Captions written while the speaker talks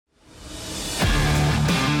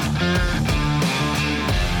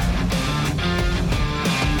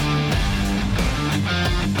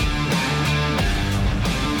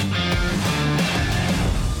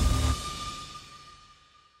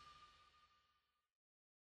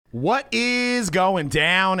What is going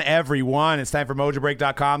down, everyone? It's time for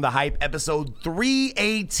MojoBreak.com, The Hype, episode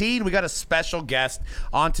 318. We got a special guest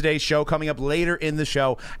on today's show. Coming up later in the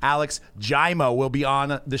show, Alex Giaimo will be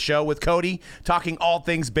on the show with Cody, talking all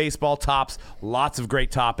things baseball tops. Lots of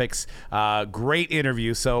great topics. Great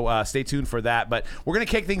interview, so stay tuned for that. But we're going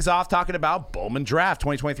to kick things off talking about Bowman Draft.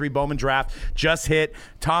 2023 Bowman Draft just hit.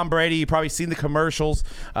 Tom Brady, you've probably seen the commercials.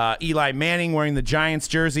 Eli Manning wearing the Giants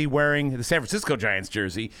jersey, wearing the San Francisco Giants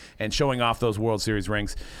jersey, and showing off those World Series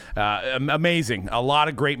rings. Amazing. A lot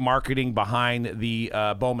of great marketing behind the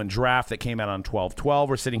Bowman Draft that came out on 12/12.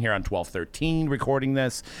 We're sitting here on 12/13 recording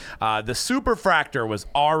this. The Superfractor was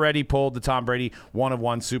already pulled, the Tom Brady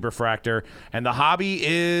 1-of-1 Superfractor, and the hobby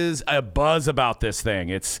is a buzz about this thing.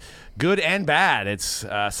 It's good and bad. It's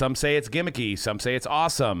some say it's gimmicky, some say it's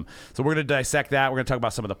awesome. So we're going to dissect that. We're going to talk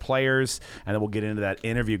about some of the players, and then we'll get into that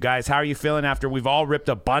interview. Guys, how are you feeling after we've all ripped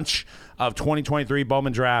a bunch of 2023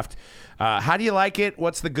 Bowman Draft? How do you like it?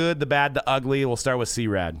 What's the good, the bad, the ugly? We'll start with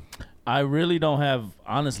C-Rad. I really don't have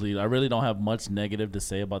much negative to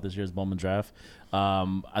say about this year's Bowman Draft.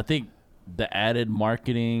 I think the added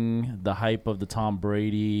marketing, the hype of the Tom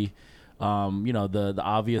Brady, the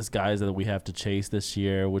obvious guys that we have to chase this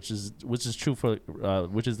year, which is true for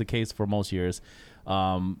which is the case for most years.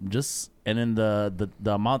 And then the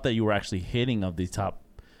amount that you were actually hitting of these top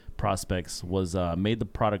prospects was made the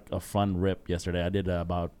product a fun rip yesterday. I did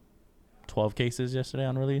about 12 cases yesterday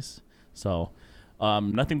on release, so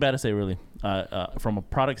nothing bad to say really. From a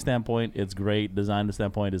product standpoint, it's great. Design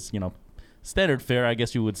standpoint is standard fare, I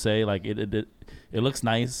guess you would say. Like it looks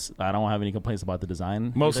nice. I don't have any complaints about the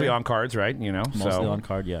design. Mostly on cards, right? Mostly on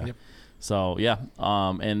card, yeah. Yep. So yeah,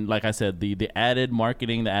 and like I said, the added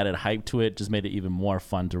marketing, the added hype to it, just made it even more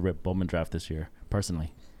fun to rip Bowman Draft this year.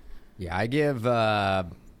 Personally, yeah, I give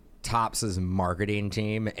Topps' marketing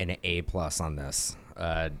team an A+ on this.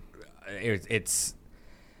 It's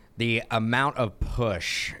the amount of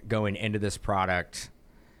push going into this product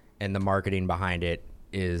and the marketing behind it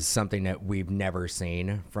is something that we've never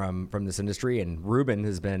seen from this industry. And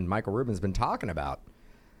Michael Rubin's been talking about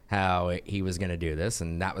how he was going to do this,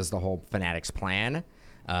 and that was the whole Fanatics plan.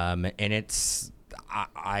 And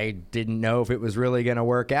I didn't know if it was really going to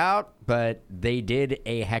work out, but they did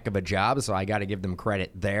a heck of a job, so I got to give them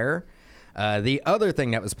credit there. The other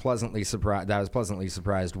thing that I was pleasantly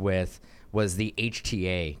surprised with was the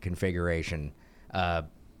HTA configuration. I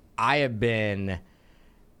have been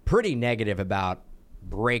pretty negative about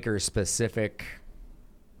breaker-specific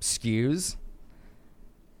SKUs.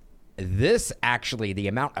 This actually, the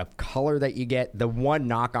amount of color that you get, the one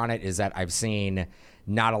knock on it is that I've seen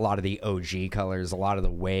not a lot of the OG colors, a lot of the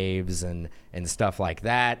waves and stuff like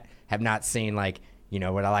that. Have not seen what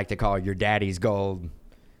I like to call your daddy's gold,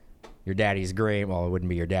 your daddy's green. Well, it wouldn't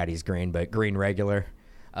be your daddy's green, but green regular.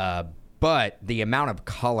 But the amount of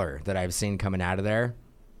color that I've seen coming out of there,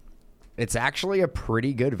 it's actually a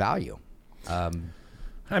pretty good value.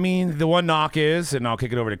 The one knock is, and I'll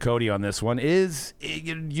kick it over to Cody on this one, is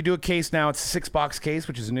you do a case now, it's a 6-box case,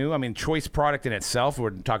 which is new. Choice product in itself,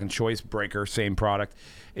 we're talking choice breaker, same product,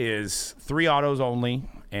 is 3 autos only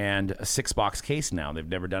and a 6-box case now. They've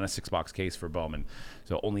never done a 6-box case for Bowman.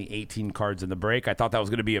 So only 18 cards in the break. I thought that was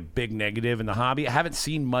going to be a big negative in the hobby. I haven't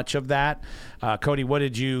seen much of that. Cody, what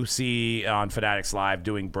did you see on Fanatics Live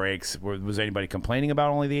doing breaks? Was anybody complaining about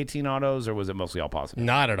only the 18 autos, or was it mostly all positive?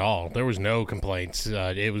 Not at all. There was no complaints.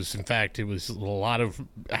 It was a lot of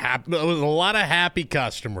happy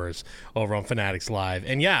customers over on Fanatics Live.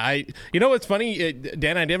 And yeah, it's funny,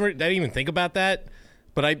 Dan, I didn't even think about that.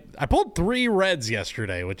 But I pulled 3 reds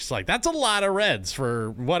yesterday, which is that's a lot of reds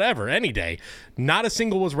for whatever, any day. Not a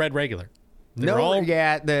single was red regular.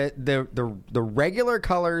 The regular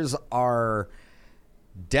colors are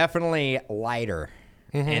definitely lighter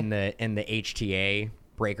in the HTA,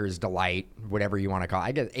 Breaker's Delight, whatever you want to call it.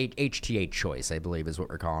 I guess HTA Choice, I believe, is what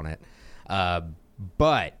we're calling it.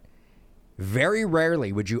 But very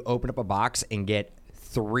rarely would you open up a box and get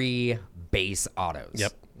 3 base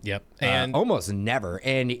autos. Yep. And almost never.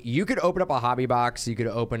 And you could open up a hobby box, you could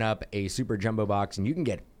open up a super jumbo box, and you can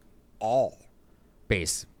get all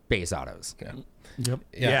base autos. Yeah. Yep.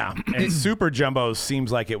 Yeah. And super jumbo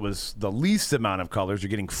seems like it was the least amount of colors. You're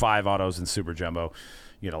getting 5 autos in super jumbo.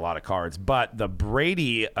 You get a lot of cards. But the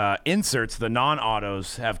Brady inserts, the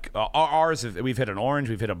non-autos, have ours. We've hit an orange.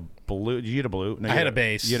 We've hit a blue. Did you hit a blue? No, I hit a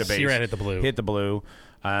base. You hit a base. C-Rad hit the blue. Hit the blue.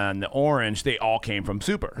 And the orange, they all came from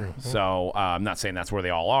Super. Mm-hmm. So I'm not saying that's where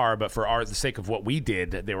they all are, but for the sake of what we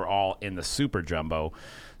did, they were all in the Super Jumbo.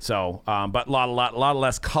 So, but a lot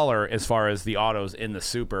less color as far as the autos in the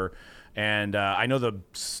Super. And I know the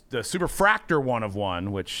Super Fractor 1 of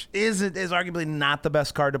 1, which is arguably not the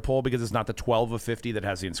best card to pull because it's not the 12 of 50 that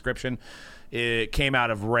has the inscription. It came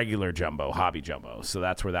out of regular jumbo, hobby jumbo. So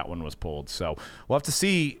that's where that one was pulled. So we'll have to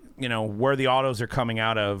see, where the autos are coming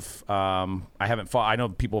out of. I know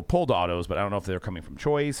people have pulled autos, but I don't know if they're coming from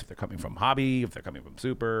Choice, if they're coming from Hobby, if they're coming from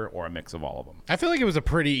Super, or a mix of all of them. I feel like it was a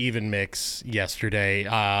pretty even mix yesterday.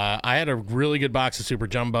 I had a really good box of Super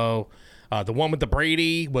Jumbo. The one with the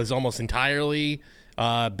Brady was almost entirely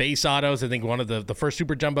base autos. I think one of the first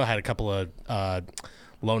Super Jumbo had a couple of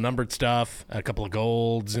low-numbered stuff, a couple of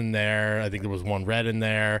golds in there. I think there was one red in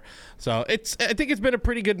there. So I think it's been a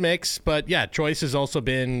pretty good mix. But, yeah, Choice has also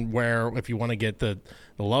been where if you want to get the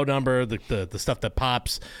low number, the stuff that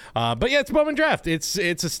pops. But, yeah, it's Bowman Draft. It's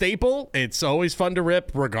a staple. It's always fun to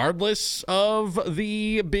rip regardless of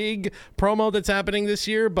the big promo that's happening this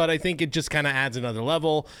year. But I think it just kind of adds another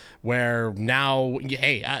level where now,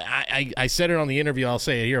 hey, I said it on the interview. I'll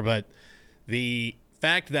say it here. But the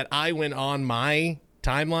fact that I went on my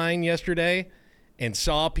timeline yesterday and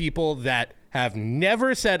saw people that have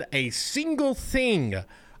never said a single thing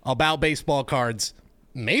about baseball cards,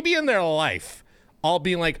 maybe in their life, all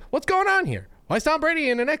being like, what's going on here? Why is Tom Brady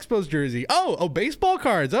in an Expos jersey? Oh, baseball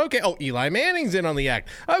cards. Okay. Oh, Eli Manning's in on the act.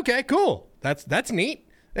 Okay, cool. That's neat.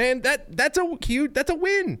 And that's a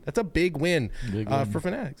win. That's a big win, for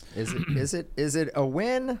Fanatics. Is it a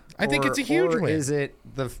win? I think it's a huge win. Is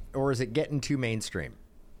it getting too mainstream?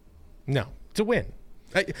 No, it's a win.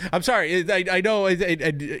 I'm sorry. I know.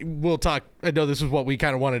 We'll talk. I know this is what we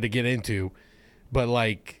kind of wanted to get into, but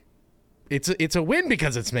like, it's a win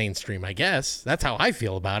because it's mainstream. I guess that's how I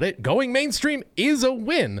feel about it. Going mainstream is a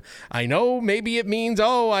win. I know. Maybe it means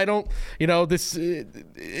I don't. This.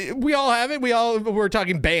 We all have it. We're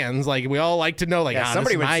talking bands. Like we all like to know. Like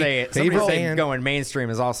somebody would say it. Somebody would say going mainstream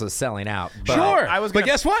is also selling out. But sure. But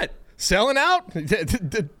guess what? Selling out.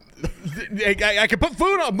 I can put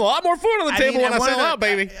a lot more food on the table when I sell out,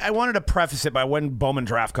 baby. I wanted to preface it by when Bowman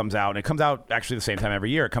Draft comes out, and it comes out actually the same time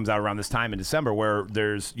every year. It comes out around this time in December, where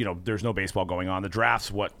there's no baseball going on. The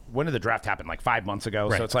draft's when did the draft happen? Like 5 months ago.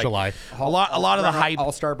 Right, so it's like July. A lot of the hype.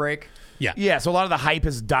 All-Star break. Yeah. So a lot of the hype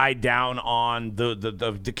has died down on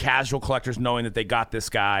the casual collectors knowing that they got this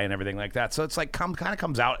guy and everything like that. So it's like kind of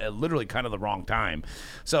comes out at literally kind of the wrong time.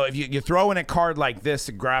 So if you throw in a card like this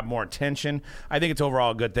to grab more attention, I think it's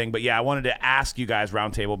overall a good thing. But yeah, I wanted to ask you guys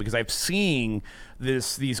roundtable because I've seen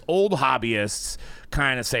these old hobbyists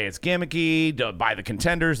kind of say it's gimmicky, to buy the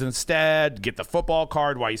contenders instead, get the football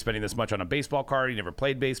card. Why are you spending this much on a baseball card? You never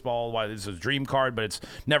played baseball. Why this is a dream card, but it's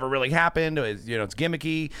never really happened. It's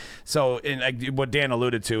gimmicky. So what Dan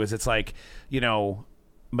alluded to is it's like,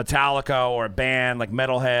 Metallica or a band like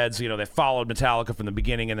Metalheads, they followed Metallica from the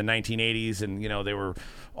beginning in the 1980s, and they were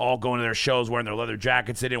all going to their shows wearing their leather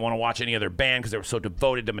jackets. They didn't want to watch any other band because they were so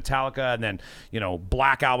devoted to Metallica. And then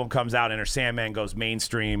Black Album comes out, Enter Sandman goes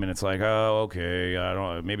mainstream, and it's like, oh, okay, I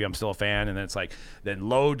don't know, maybe I'm still a fan. And then it's like, then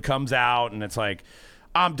Load comes out, and it's like,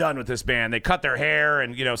 I'm done with this band. They cut their hair,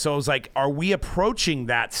 and so it was like, are we approaching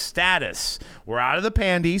that status? We're out of the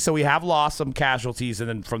pandy, so we have lost some casualties and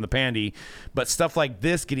then from the pandy, but stuff like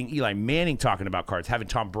this, getting Eli Manning talking about cards, having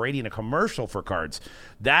Tom Brady in a commercial for cards,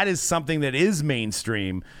 that is something that is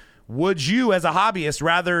mainstream. Would you, as a hobbyist,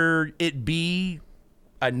 rather it be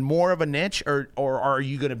more of a niche, or are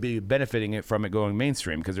you going to be benefiting from it going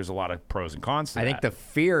mainstream? Because there's a lot of pros and cons to that. I think the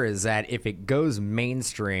fear is that if it goes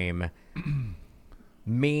mainstream,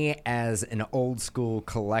 me as an old school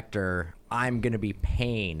collector, I'm going to be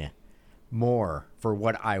paying more for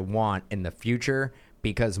what I want in the future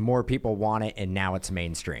because more people want it and now it's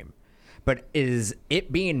mainstream. But is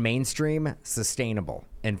it being mainstream sustainable?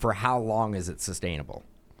 And for how long is it sustainable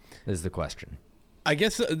is the question. I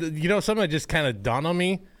guess, something that just kind of dawned on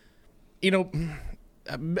me,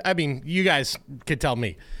 I mean, you guys could tell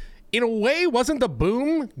me. In a way, wasn't the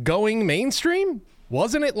boom going mainstream?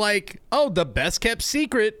 Wasn't it like, the best kept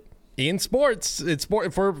secret in sports,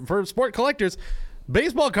 for sport collectors,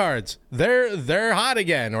 baseball cards, they're hot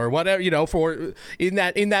again, or whatever, for in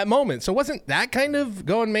that moment. So wasn't that kind of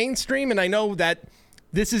going mainstream? And I know that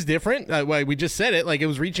this is different. We just said it, like it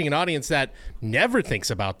was reaching an audience that never thinks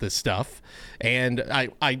about this stuff. And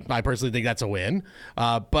I personally think that's a win.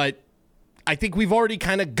 But I think we've already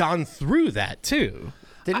kind of gone through that too.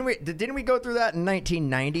 Didn't we go through that in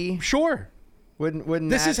 1990? Sure. Wouldn't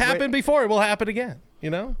this has happened before? It will happen again.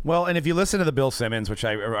 Well, and if you listen to the Bill Simmons,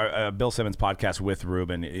 Bill Simmons podcast with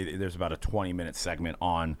Ruben, there's about a 20-minute segment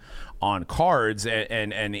on cards,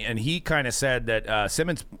 and he kind of said that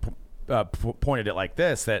Simmons pointed it like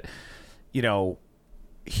this, that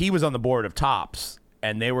he was on the board of Topps,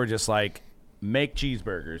 and they were just like, make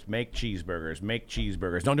cheeseburgers, make cheeseburgers, make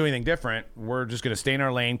cheeseburgers. Don't do anything different. We're just going to stay in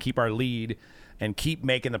our lane, keep our lead, and keep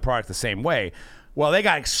making the product the same way. Well, they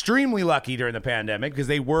got extremely lucky during the pandemic because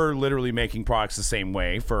they were literally making products the same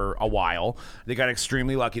way for a while. They got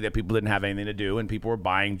extremely lucky that people didn't have anything to do and people were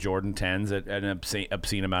buying Jordan 10s at an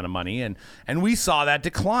obscene amount of money. And we saw that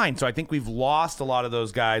decline. So I think we've lost a lot of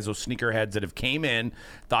those guys, those sneakerheads that have came in,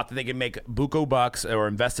 thought that they could make buco bucks or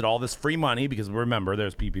invested all this free money because remember,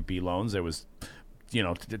 there's PPP loans. There was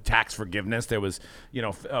tax forgiveness. There was,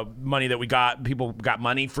 money that we got. People got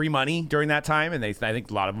money, free money during that time, and I think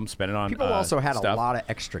a lot of them spent it on. People also had stuff. a lot of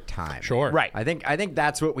extra time. Sure, right. I think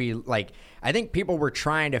that's what we like. I think people were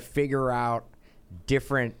trying to figure out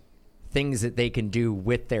different things that they can do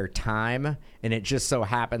with their time, and it just so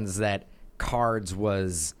happens that cards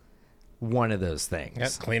was one of those things.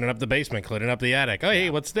 Yep, cleaning up the basement, cleaning up the attic. Oh, hey,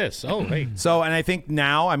 what's this? Oh, hey. So, and I think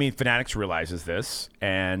now, Fanatics realizes this,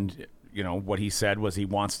 and what he said was he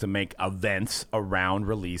wants to make events around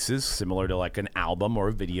releases similar to like an album or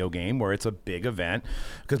a video game where it's a big event.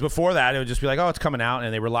 Because before that, it would just be like, oh, it's coming out.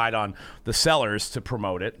 And they relied on the sellers to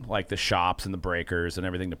promote it, like the shops and the breakers and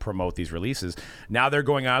everything to promote these releases. Now they're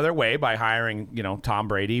going out of their way by hiring, Tom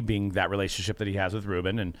Brady, being that relationship that he has with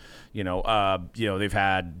Ruben. And, they've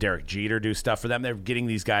had Derek Jeter do stuff for them. They're getting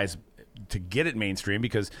these guys to get it mainstream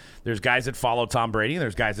because there's guys that follow Tom Brady and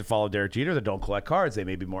there's guys that follow Derek Jeter that don't collect cards. They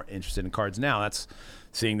may be more interested in cards now. That's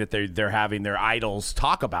seeing that they're having their idols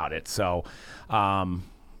talk about it. So,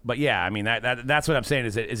 but yeah, that's what I'm saying.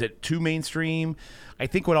 Is it too mainstream? I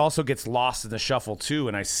think what also gets lost in the shuffle too,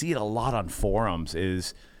 and I see it a lot on forums,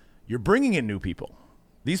 is you're bringing in new people.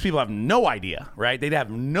 These people have no idea, right? They'd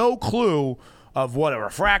have no clue of what a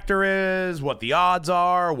refractor is, what the odds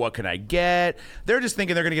are, what can I get. They're just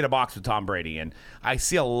thinking they're going to get a box with Tom Brady. And I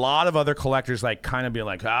see a lot of other collectors like kind of being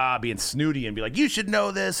like, being snooty and be like, you should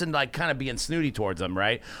know this, and like kind of being snooty towards them,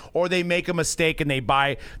 right? Or they make a mistake and they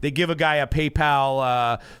give a guy a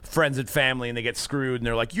PayPal friends and family and they get screwed and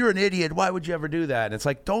they're like, you're an idiot. Why would you ever do that? And it's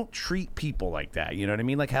like, don't treat people like that. You know what I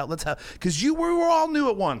mean? Like, because we were all new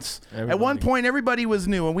at once. At one point, everybody was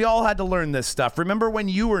new and we all had to learn this stuff. Remember when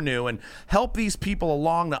you were new, and help these people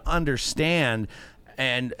along to understand.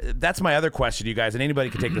 And that's my other question to you guys, and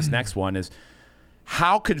anybody can take this next one, is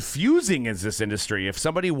how confusing is this industry? If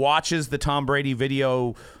somebody watches the Tom Brady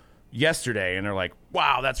video yesterday and they're like,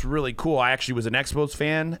 wow, that's really cool. I actually was an Expos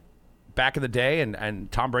fan back in the day,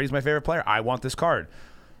 and Tom Brady's my favorite player. I want this card.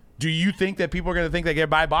 Do you think that people are going to think they can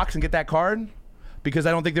buy a box and get that card? Because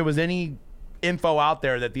I don't think there was any info out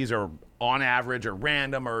there that these are on average or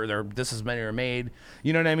random or this is many are made.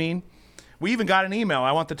 You know what I mean? We even got an email.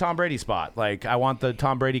 I want the Tom Brady spot. Like, I want the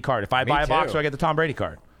Tom Brady card. If I buy a box, do I get the Tom Brady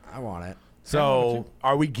card? I want it. So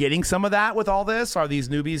are we getting some of that with all this? Are these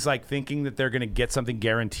newbies like thinking that they're going to get something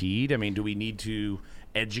guaranteed? I mean, do we need to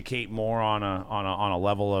educate more on a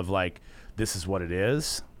level of like, this is what it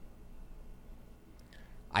is?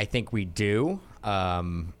 I think we do.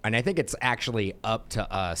 And I think it's actually up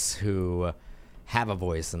to us who have a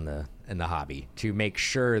voice in the hobby to make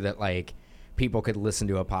sure that like people could listen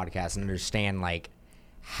to a podcast and understand like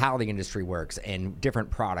how the industry works and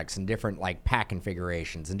different products and different like pack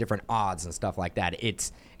configurations and different odds and stuff like that.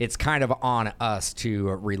 It's kind of on us to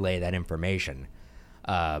relay that information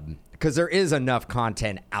because there is enough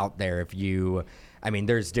content out there.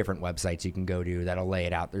 There's different websites you can go to that'll lay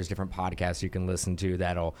it out. There's different podcasts you can listen to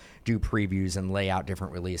that'll do previews and lay out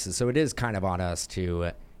different releases. So it is kind of on us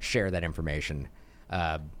to share that information.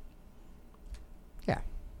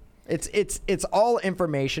 It's all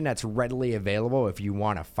information that's readily available if you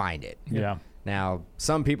want to find it. Yeah. Now,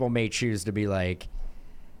 some people may choose to be like,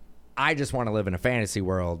 I just want to live in a fantasy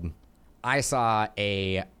world. I saw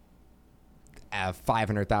a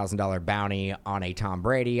 $500,000 bounty on a Tom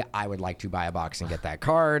Brady. I would like to buy a box and get that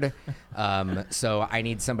card. So I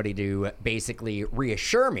need somebody to basically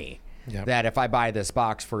reassure me that if I buy this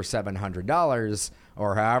box for $700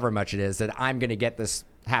 or however much it is, that I'm going to get this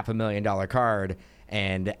 $500,000 card.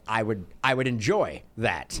 And I would enjoy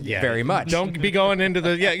that very much. Don't be going into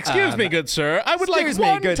the excuse me, good sir. I would like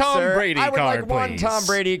one Tom Brady card, I would like one Tom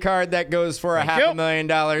Brady card that goes for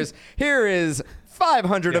 $500,000. Here is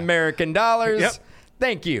 $500 American dollars. Yep.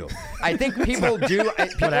 Thank you. I think people do.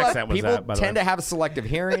 People tend to have selective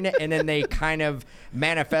hearing, and then they kind of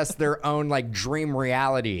manifest their own like dream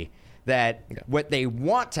reality that what they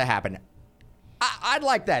want to happen. I'd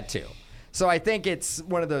like that too. So I think it's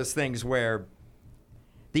one of those things where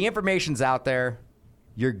the information's out there.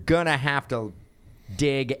 You're going to have to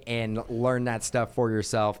dig and learn that stuff for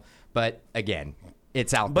yourself. But again,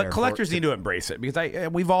 it's out there. But collectors need to embrace it because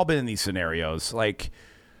we've all been in these scenarios. Like,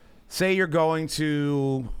 say you're going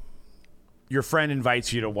to your friend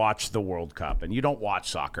invites you to watch the World Cup and you don't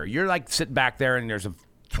watch soccer. You're like sitting back there and there's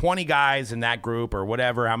 20 guys in that group or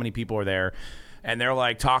whatever, how many people are there. And they're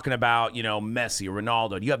like talking about, Messi or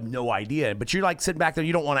Ronaldo. You have no idea. But you're like sitting back there and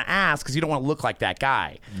you don't want to ask because you don't want to look like that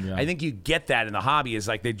guy. Yeah. I think you get that in the hobby is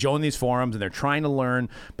like they join these forums and they're trying to learn,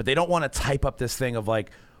 but they don't want to type up this thing of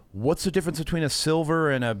like, what's the difference between a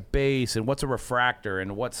silver and a base and what's a refractor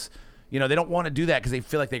and what's, they don't want to do that because they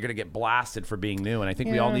feel like they're going to get blasted for being new. And I think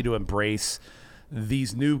we all need to embrace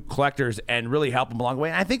these new collectors and really help them along the way.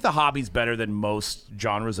 And I think the hobby's better than most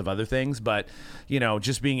genres of other things, but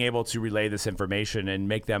just being able to relay this information and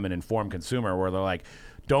make them an informed consumer where they're like,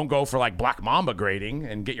 don't go for like Black Mamba grading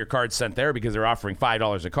and get your cards sent there because they're offering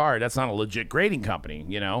 $5 a card. That's not a legit grading company,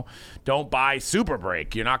 Don't buy Super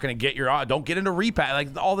Break. You're not going to get don't get into repack.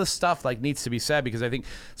 Like all this stuff like needs to be said because I think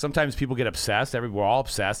sometimes people get obsessed. We're all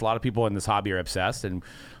obsessed. A lot of people in this hobby are obsessed and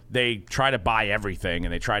they try to buy everything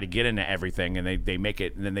and they try to get into everything and they make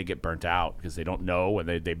it and then they get burnt out because they don't know and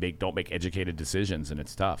they don't make educated decisions and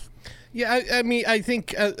it's tough. Yeah, I mean, I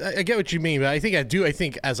think I get what you mean, but I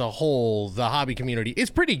think as a whole, the hobby community is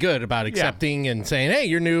pretty good about accepting and saying, hey,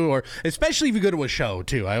 you're new, or especially if you go to a show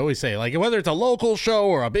too. I always say, like, whether it's a local show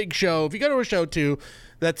or a big show, if you go to a show too,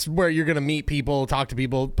 that's where you're going to meet people, talk to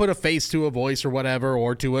people, put a face to a voice or whatever,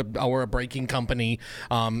 or to a breaking company,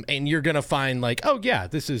 and you're going to find like, oh yeah,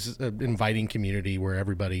 this is an inviting community where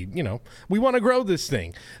everybody, we want to grow this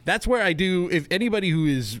thing. That's where I do. If anybody who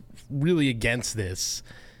is really against this,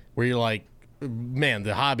 where you're like, man,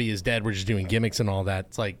 the hobby is dead, we're just doing gimmicks and all that.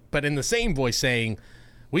 It's like, but in the same voice saying,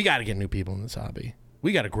 we got to get new people in this hobby.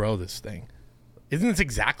 We got to grow this thing. Isn't this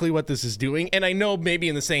exactly what this is doing? And I know maybe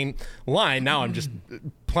in the same line, now I'm just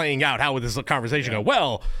playing out how would this conversation go,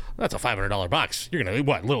 well, that's a $500 box. You're going to,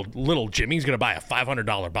 what, little Jimmy's going to buy a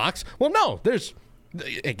 $500 box? Well, no,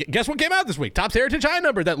 guess what came out this week? Topps Heritage High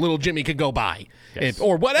number that little Jimmy could go buy,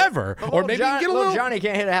 or whatever, or maybe get a little Johnny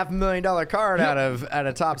can't hit a $500,000 card out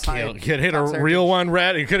of Topps High. Could hit a real one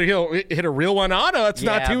red. He could hit a real one auto. It's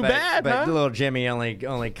not too bad. But little Jimmy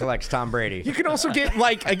only collects Tom Brady. You can also get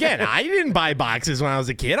again. I didn't buy boxes when I was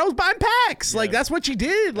a kid. I was buying packs. Like that's what you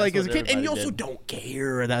did. Like as a kid, and you also don't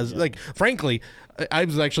care. That was like, frankly. I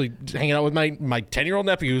was actually hanging out with my 10-year-old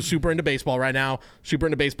nephew who's super into baseball right now, super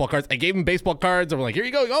into baseball cards. I gave him baseball cards. I'm like, here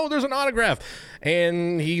you go. Oh, there's an autograph.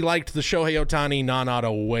 And he liked the Shohei Ohtani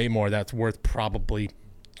non-auto way more. That's worth probably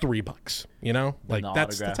 $3, Like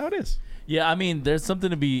that's how it is. Yeah, I mean, there's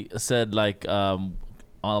something to be said like along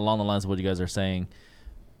the lines of what you guys are saying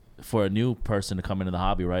for a new person to come into the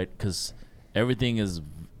hobby, right? Because everything is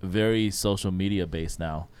very social media based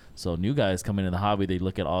now. So new guys come into the hobby, they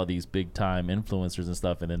look at all these big time influencers and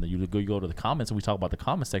stuff, and then you go to the comments, and we talk about the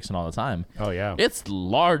comment section all the time. Oh yeah, it's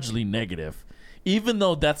largely negative, even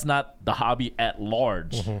though that's not the hobby at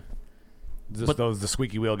large. Mm-hmm. But the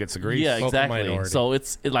squeaky wheel gets the grease. Yeah, exactly. So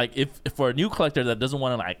it's like if for a new collector that doesn't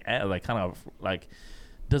want to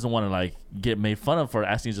doesn't want to get made fun of for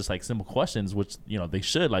asking just like simple questions, which they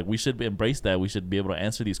should. Like we should embrace that. We should be able to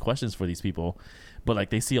answer these questions for these people. But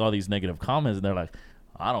like they see all these negative comments and they're like,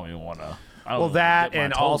 I don't even want to. Well, that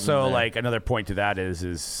and also like another point to that is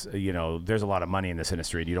there's a lot of money in this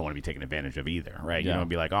industry and you don't want to be taken advantage of either, right? Yeah. You don't want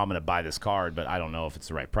to be like, oh, I'm going to buy this card, but I don't know if it's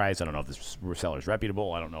the right price. I don't know if this seller's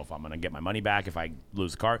reputable. I don't know if I'm going to get my money back if I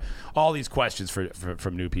lose the card. All these questions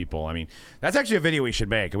from new people. I mean, that's actually a video we should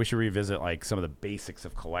make. We should revisit like some of the basics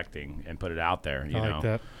of collecting and put it out there. You know, like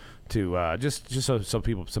that. To just so some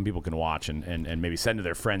people can watch and maybe send to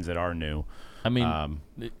their friends that are new. I mean,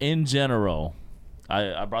 in general.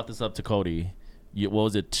 I brought this up to Cody. What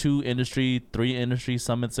was it, 3 industry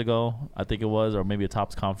summits ago, I think it was, or maybe a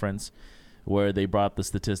Topps conference, where they brought up the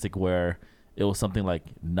statistic where it was something like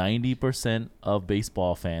 90% of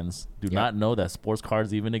baseball fans do not know that sports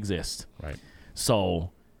cards even exist. Right.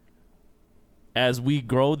 So as we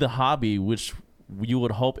grow the hobby, which you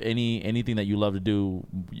would hope anything that you love to do,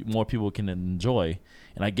 more people can enjoy.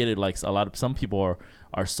 And I get it, like some people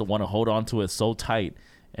are so want to hold on to it so tight.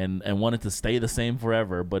 And want it to stay the same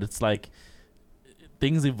forever, but it's like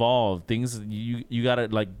things evolve. Things you gotta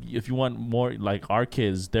like if you want more like our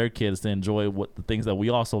kids, their kids to enjoy what the things that we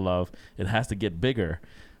also love, it has to get bigger.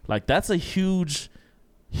 Like that's a huge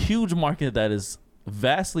market that is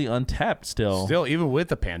vastly untapped still. Still, even with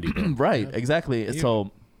the pandemic. Right, exactly. Even.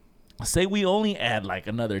 So say we only add like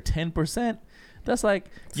another 10%. That's like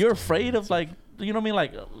you're afraid of like. You know what I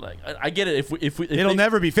mean? Like I get it. If it'll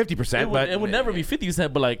never be 50%, but it would never be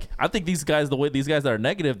 50%. But like I think these guys, the way these guys that are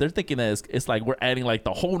negative, they're thinking that it's like we're adding like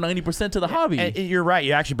the whole 90% to the hobby. And you're right.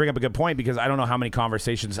 You actually bring up a good point because I don't know how many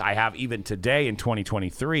conversations I have even today in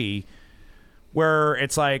 2023 where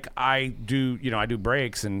it's like I do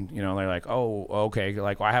breaks and they're like, oh, okay,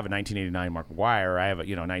 like, well, I have a 1989 Mark McGwire, I have a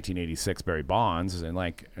 1986 Barry Bonds, and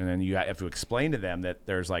then you have to explain to them that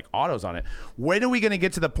there's like autos on it. When are we going to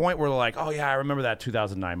get to the point where they're like, oh yeah, I remember that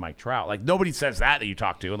 2009 Mike Trout? Like, nobody says that you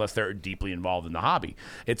talk to unless they're deeply involved in the hobby.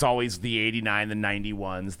 It's always the 89, the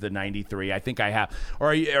 91s, the 93. I think I have,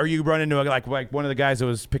 or you run into like one of the guys that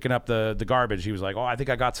was picking up the garbage. He was like, oh, I think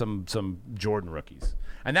I got some Jordan rookies.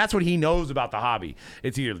 And that's what he knows about the hobby.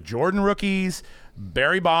 It's either Jordan rookies,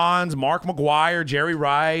 Barry Bonds, Mark McGwire, Jerry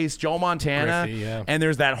Rice, Joe Montana. Griffey, yeah. And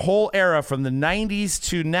there's that whole era from the 90s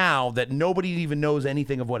to now that nobody even knows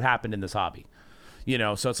anything of what happened in this hobby.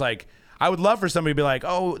 So it's like, I would love for somebody to be like,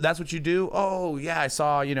 oh, that's what you do? Oh, yeah, I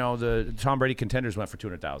saw, the Tom Brady contenders went for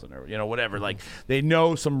 $200,000 or, whatever. Like, they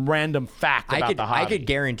know some random fact about the hobby. I could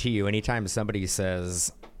guarantee you anytime somebody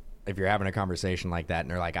says, if you're having a conversation like that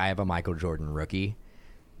and they're like, I have a Michael Jordan rookie,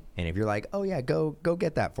 and if you're like, oh, yeah, go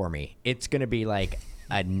get that for me, it's going to be like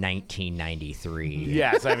a 1993.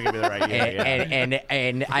 Yeah, it's not even going to be the right year.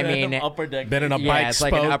 And I mean, upper deck. Been in a bike it's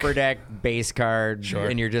spoke. like an upper deck base card, Sure.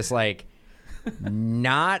 and you're just like,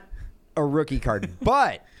 not a rookie card,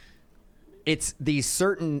 but it's the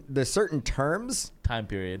certain terms, Time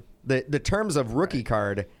period. the terms of rookie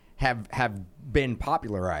card have been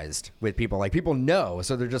popularized with people. Like, people know,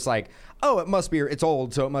 so they're just like, oh, it's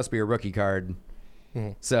old, so it must be a rookie card.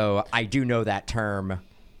 So I do know that term,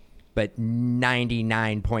 but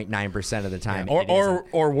 99.9% of the time,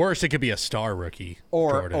 or worse, it could be a star rookie.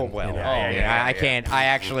 Jordan, I can't. I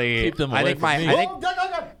actually. Keep them I away think my. from me.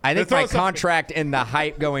 I think my contract in the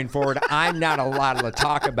hype going forward, I'm not allowed to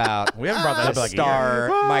talk about. We haven't brought that up in like a star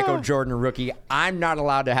year. Michael Jordan rookie. I'm not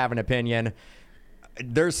allowed to have an opinion.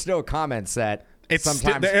 There's still comments that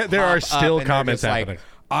sometimes there are pop still up and they're comments just like, happening.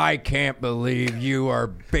 I can't believe you are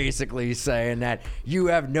basically saying that. You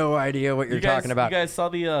have no idea what you're talking about. You guys saw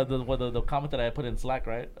the comment that I put in Slack,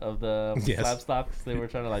 right? Of the slab stocks. They were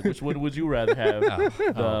trying to like, which one would you rather have?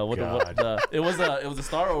 It was a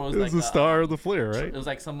star, or it was the star or the Fleer, right? It was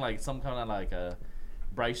like some kind of like a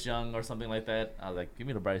Bryce Young or something like that. I was like, give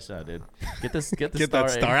me the Bryce Young, dude. Get the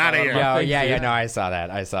that star outta here. No, I saw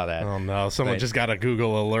that. Oh no! Someone just got a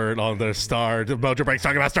Google alert on their star. Mojo Break's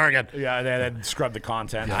talking about star again. Yeah, they scrubbed the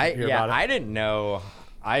content. I didn't know.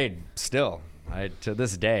 To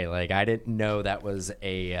this day, like, I didn't know that was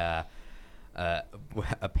a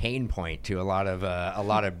pain point to a lot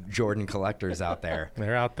of Jordan collectors out there.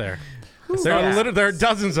 They're out there. There are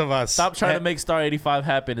dozens of us. Stop trying to make Star 85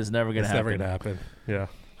 happen. It's never gonna happen. Never gonna happen. Yeah.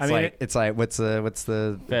 It's like what's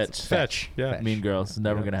the Fetch. Yeah. Mean Girls. It's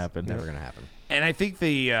never gonna happen. Never gonna happen. And I think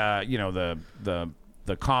the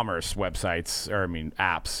commerce websites, or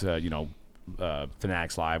apps,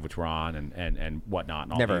 Fanatics Live, which we're on, and whatnot,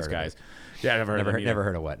 and all Never these heard of guys. Yeah, never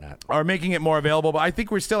heard of whatnot. Are making it more available, but I think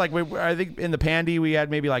we're still like, I think in the Pandy we had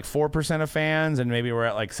maybe like 4% of fans, and maybe we're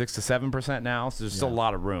at like 6 to 7% now. So there's still a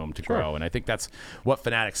lot of room to grow, and I think that's what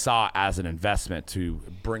Fanatics saw as an investment to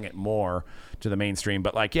bring it more to the mainstream.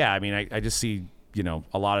 But like, yeah, I mean, I just see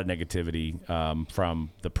a lot of negativity from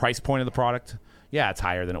the price point of the product. Yeah, it's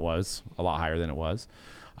higher than it was, a lot higher than it was.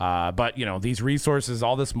 But these resources,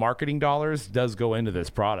 all this marketing dollars does go into this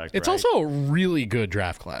product. It's right? also a really good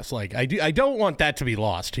draft class. Like, I don't want that to be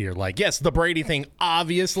lost here. Like, yes, the Brady thing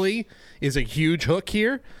obviously is a huge hook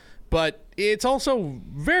here, but it's also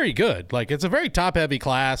very good. Like, it's a very top-heavy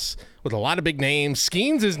class with a lot of big names.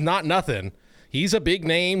 Skeens is not nothing. He's a big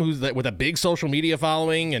name with a big social media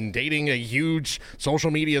following and dating a huge social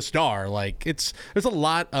media star. Like, there's a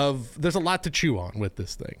lot to chew on with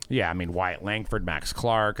this thing. Yeah, I mean, Wyatt Langford, Max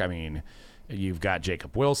Clark. I mean, you've got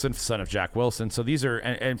Jacob Wilson, son of Jack Wilson. So these are,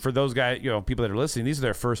 and for those guys, people that are listening, these are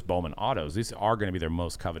their first Bowman autos. These are going to be their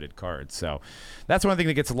most coveted cards. So that's one thing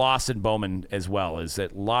that gets lost in Bowman as well, is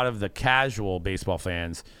that a lot of the casual baseball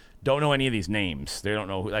fans don't know any of these names. They don't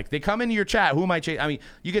know. Like, they come into your chat. Who am I chasing? I mean,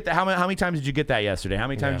 you get that. How many times did you get that yesterday? How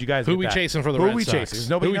many times did you guys? Who get we that? chasing for the Who Red we Sox? chasing?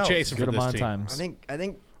 Nobody Who knows. we chasing for Good this amount of team? times. I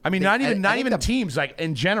think. I mean, not even teams. Like,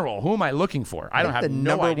 in general, who am I looking for? I don't have the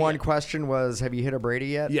no number idea. one question was, have you hit a Brady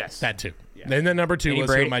yet? Yes, That too. Yeah. And then number two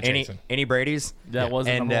was who am I chasing? Any Brady's? That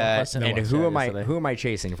wasn't And the number one question. and that was who shared am I? yesterday. Who am I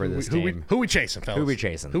chasing for this team? Who we chasing, fellas? Who we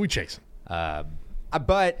chasing? Who we chasing?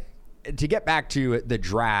 But to get back to the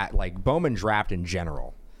draft, like Bowman draft in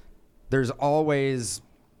general, there's always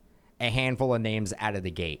a handful of names out of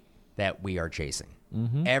the gate that we are chasing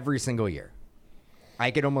every single year.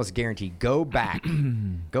 I could almost guarantee, go back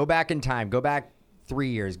in time, go back 3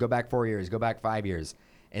 years, go back 4 years, go back 5 years,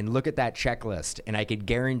 and look at that checklist. And I could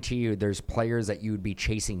guarantee you there's players that you would be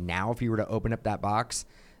chasing now if you were to open up that box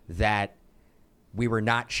that we were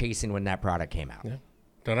not chasing when that product came out. Yeah.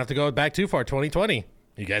 Don't have to go back too far. 2020.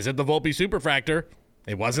 You guys had the Volpe Superfractor.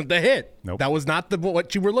 It wasn't the hit. Nope. That was not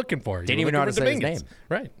what you were looking for. Didn't even know how to say his name.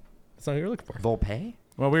 Right. That's not what you were looking for. Volpe?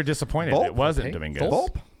 Well, we were disappointed. Volpe. It wasn't Volpe. Dominguez.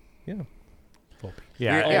 Volpe? Yeah. Volpe.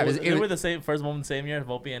 Yeah. Yeah, They were the same first moment, same year.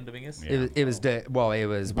 Volpe and Dominguez. Yeah. It was Bobby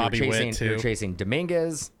we were Witt, too. chasing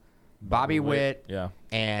Dominguez, Bobby Witt, Yeah.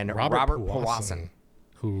 and Robert Powassan.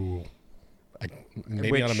 Who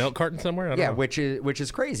maybe Which- on a milk carton somewhere? I don't Yeah, know. which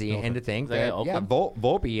is crazy, and to think Is that that Oakland?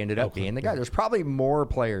 Volpe ended up being the guy. yeah. There's probably more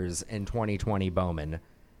players in 2020 Bowman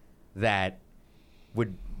that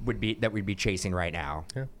would we'd be chasing right now.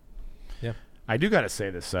 Yeah. Yeah. I do got to say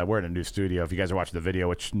this. We're in a new studio. If you guys are watching the video,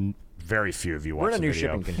 which very few of you watch We're in a the new video.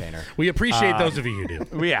 shipping container. We appreciate those of you who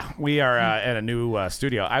do. Yeah, we are at a new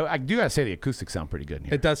studio. I do got to say the acoustics sound pretty good in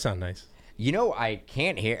here. It does sound nice. You know, I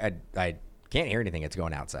can't hear anything that's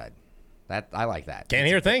going outside. That I like that. Can't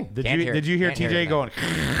hear a thing. Did Can't you hear- did you hear can't hear TJ anything.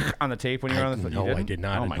 going on the tape when you were on the? No, you I did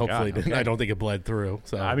not. Oh and my hopefully, God. I don't think it bled through.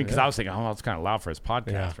 So I mean, because I was thinking, oh, it's kind of loud for his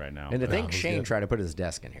podcast Yeah. right now. And to but- think it was Shane good. tried to put his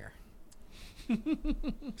desk in here.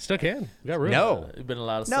 still can. We got room. No. There's been a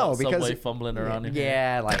lot of No, because Subway fumbling around in here.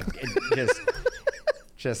 Yeah, like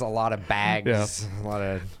just a lot of bags, a lot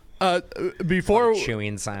of Before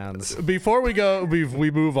chewing sounds. before we go,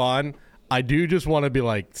 we move on. I do just want to be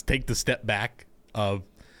like, take the step back of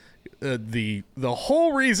the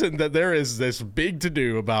whole reason that there is this big to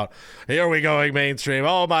do about here we going mainstream.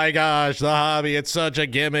 Oh my gosh, the hobby, it's such a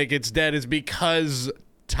gimmick, it's dead, is because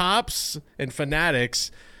Topps and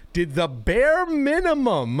Fanatics did the bare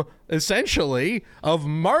minimum essentially of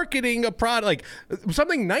marketing a product, like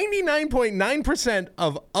something 99.9%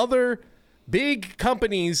 of other big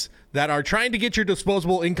companies that are trying to get your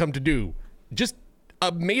disposable income to do just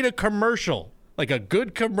made a commercial, like a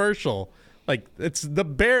good commercial. Like it's the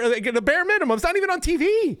bare minimum. It's not even on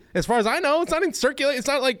TV, as far as I know. It's not in circulate. It's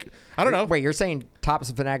not like, I don't know. Wait, you're saying Topps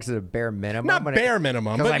and Fanatics is a bare minimum? Not bare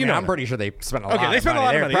minimum, 'cause but I you mean, know. I'm pretty sure they spent a lot. Okay, they of spent a money.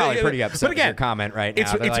 lot of They're money. probably Yeah, pretty yeah. upset But with your again, comment right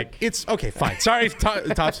now. They're like, it's okay. Fine. Sorry,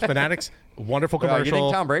 Topps Fanatics. Wonderful well, commercial. you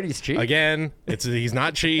think Tom Brady's cheap? Again, he's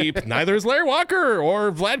not cheap. Neither is Larry Walker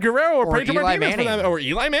or Vlad Guerrero or Pedro Eli Martinez for Manning. that, or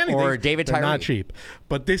Eli Manning Or They're David They're not Tyree. cheap.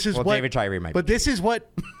 But this is Well, what David Tyree might But be this is what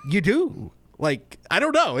you do. Like, I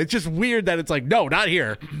don't know. It's just weird that it's like, no, not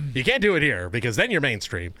here. You can't do it here because then you're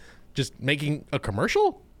mainstream. Just making a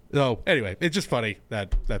commercial? So anyway, it's just funny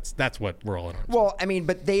that's what we're all in on. well, I mean,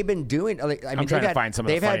 but they've been doing. Like, I mean, trying they've to had, find some of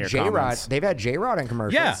the they've had funnier J-Rod. comments. They've had J-Rod in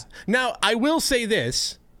commercials. Yeah. Now, I will say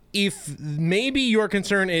this. If maybe your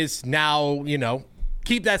concern is now,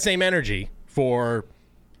 keep that same energy for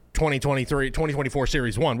 2024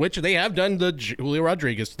 Series 1, which they have done the Julio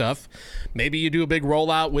Rodriguez stuff. Maybe you do a big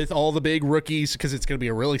rollout with all the big rookies because it's going to be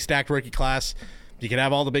a really stacked rookie class. You can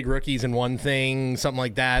have all the big rookies in one thing, something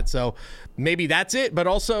like that. So maybe that's it. But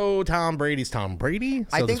also, Tom Brady's Tom Brady.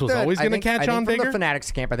 So this was always going to catch on from bigger. the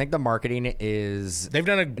Fanatics camp, I think the marketing is. They've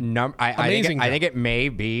done amazing I job. think it may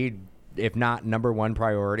be, if not number one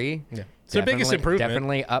priority. Yeah. It's their biggest improvement.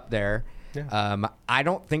 Definitely up there. Yeah. I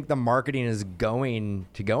don't think the marketing is going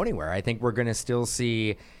to go anywhere. I think we're going to still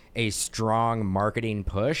see a strong marketing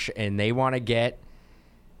push, and they want to get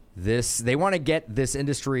this. They want to get this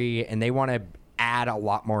industry, and they want to add a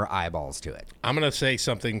lot more eyeballs to it. I'm going to say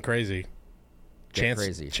something crazy. Get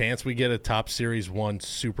crazy. Chance we get a Top Series 1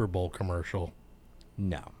 Super Bowl commercial.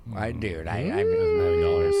 No, I'm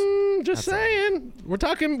Just saying. We're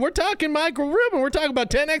talking Michael Rubin. We're talking about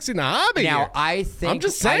 10X in the hobby now. here. I think I'm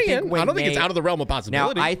just I saying. think when I don't think it's they- out of the realm of Now,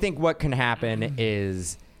 possibility. I think what can happen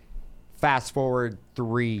is fast forward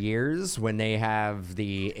 3 years when they have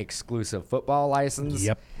the exclusive football license.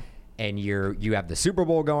 Yep. And you have the Super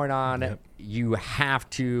Bowl going on. Yep. You have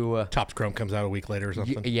to. Topps Chrome comes out a week later or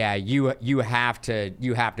something. You have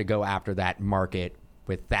to go after that market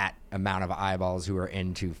with that amount of eyeballs who are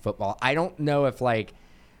into football. I don't know if like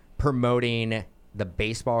promoting the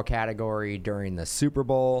baseball category during the Super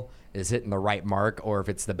Bowl is hitting the right mark or if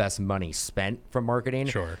it's the best money spent from marketing.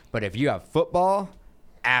 Sure. But if you have football,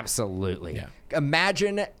 absolutely. Yeah.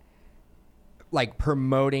 Imagine like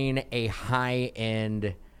promoting a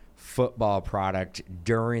high-end football product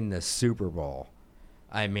during the Super Bowl.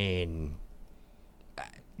 I mean,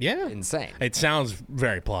 Yeah. insane. It sounds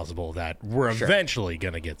very plausible that we're eventually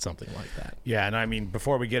going to get something like that. Yeah, and I mean,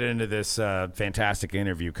 before we get into this fantastic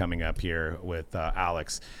interview coming up here with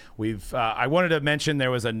Alex, I wanted to mention there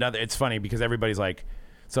was another. It's funny because everybody's like,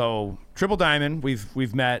 So Triple Diamond,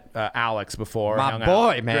 we've met Alex before. My hung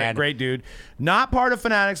boy, out. man. Great dude. Not part of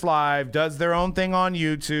Fanatics Live, does their own thing on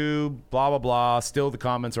YouTube, blah, blah, blah. Still the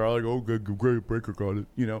comments are like, oh, good, great, Breaker got it,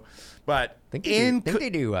 you know. But Think they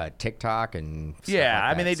do TikTok and stuff yeah,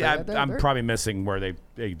 like I mean, that. I'm probably missing where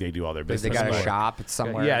they do all their They business. got a but- shop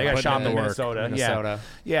somewhere. Yeah, they got a shop in Minnesota. Minnesota. Minnesota.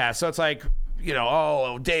 Yeah, so it's like, you know,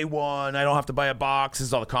 oh, day one, I don't have to buy a box. This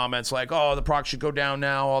is all the comments like, oh, the proc should go down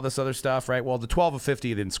now, all this other stuff, right? Well, the 12 of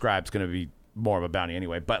 50 that inscribed is going to be more of a bounty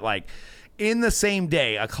anyway. But like in the same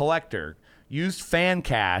day, a collector used fan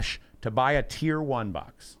cash to buy a tier 1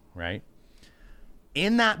 box, right?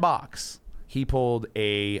 In that box, he pulled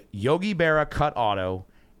a Yogi Berra cut auto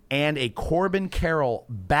and a Corbin Carroll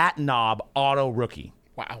bat knob auto rookie.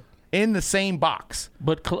 Wow. In the same box.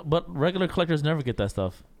 But regular collectors never get that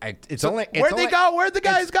stuff. Where'd they go? Where'd the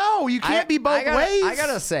guys go? You can't be both ways. I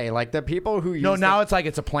gotta say, like the people who use it's like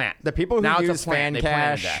it's a plant. the people who now use it's a plant. fan They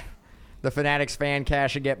planted cash, that. the Fanatics fan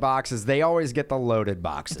cash and get boxes, they always get the loaded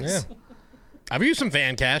boxes. Yeah. I've used some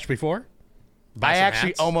fan cash before. Buy I some actually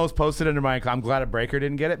hats. almost posted under my. I'm glad a breaker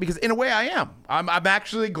didn't get it because in a way I am. I'm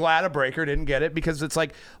actually glad a breaker didn't get it because it's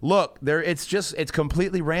like, look, it's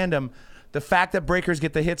completely random. The fact that breakers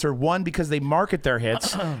get the hits are one because they market their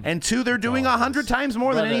hits, and two they're doing 100 times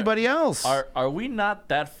more than Brother, anybody else. Are we not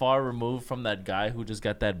that far removed from that guy who just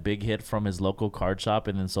got that big hit from his local card shop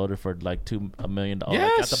and then sold it for like $2 million?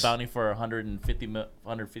 Yes. Got the bounty for 150,000 or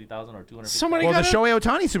 250,000. Somebody Well, the got Shohei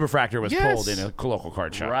Ohtani superfractor was Yes. pulled in a local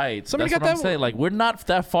card shop. Right. Somebody That's got what I'm that- saying. Like, we're not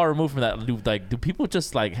that far removed from that. Do people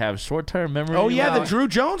just like have short-term memory? Oh yeah, the Like, Drew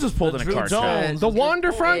Jones was pulled The in a Drew card Jones. shop. The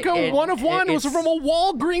Wander Franco It- 1 of 1 was it's- from a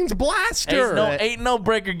Walgreens blaster. ain't no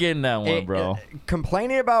breaker getting that one, bro.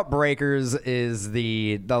 Complaining about breakers is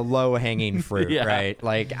the low hanging fruit, Yeah. right?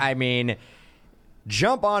 Like, I mean,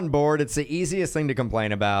 jump on board. It's the easiest thing to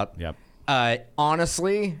complain about. Yep.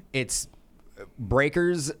 Honestly, it's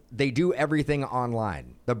breakers. They do everything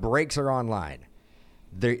online. The breaks are online.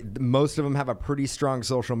 Most of them have a pretty strong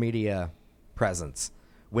social media presence.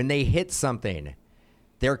 When they hit something,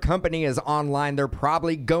 their company is online. They're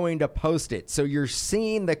probably going to post it. So you're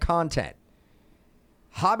seeing the content.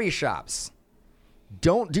 Hobby shops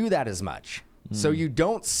don't do that as much. So you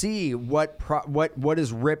don't see what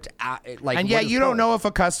is ripped out. Like, And what yet is you don't pulled. know if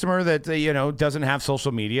a customer that doesn't have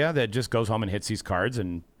social media that just goes home and hits these cards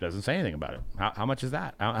and doesn't say anything about it. How much is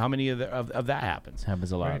that? How many of that happens?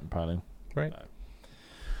 Happens a lot, probably. Right.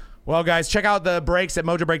 Well, guys, check out the breaks at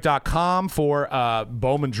mojobreak.com for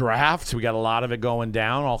Bowman Draft. We got a lot of it going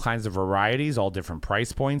down, all kinds of varieties, all different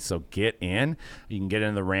price points. So get in. You can get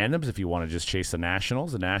in the randoms if you want to just chase the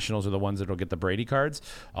Nationals. The Nationals are the ones that will get the Brady cards.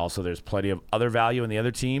 Also, there's plenty of other value in the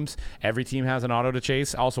other teams. Every team has an auto to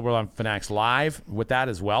chase. Also, we're on Fanatics Live with that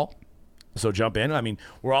as well. So jump in. I mean,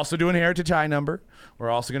 we're also doing Heritage High Number. We're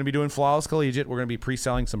also going to be doing Flawless Collegiate. We're going to be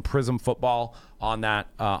pre-selling some Prism football on that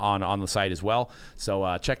on the site as well.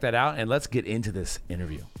 So check that out, and let's get into this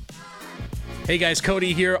interview. Hey guys,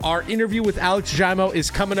 Cody here. Our interview with Alex Giaimo is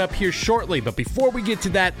coming up here shortly. But before we get to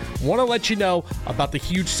that, I want to let you know about the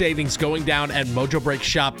huge savings going down at Mojo Break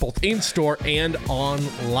Shop, both in-store and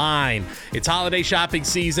online. It's holiday shopping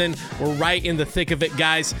season. We're right in the thick of it,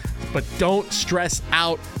 guys. But don't stress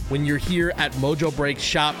out when you're here at Mojo Break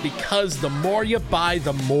Shop because the more you buy,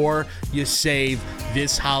 the more you save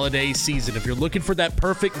this holiday season. If you're looking for that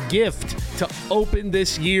perfect gift to open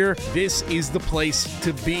this year, this is the place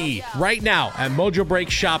to be. Right now at Mojo Break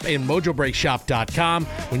Shop and mojobreakshop.com,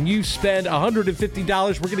 when you spend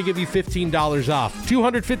 $150, we're going to give you $15 off.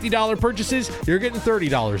 $250 purchases, you're getting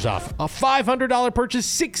 $30 off. A $500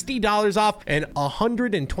 purchase, $60 off, and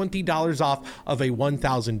 $120 off of a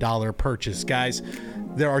 $1,000 purchase, guys.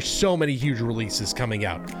 There are so many huge releases coming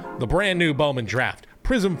out. The brand new Bowman Draft,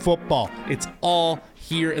 Prism Football, it's all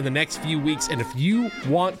here in the next few weeks. And if you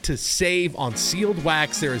want to save on sealed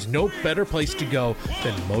wax, there is no better place to go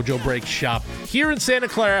than Mojo Break Shop here in Santa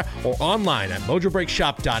Clara or online at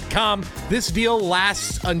mojobreakshop.com. This deal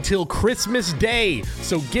lasts until Christmas Day,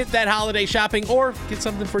 so get that holiday shopping or get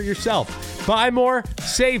something for yourself. Buy more,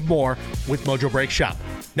 save more with Mojo Break Shop.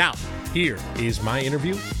 Now, here is my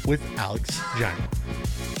interview with Alex Giaimo.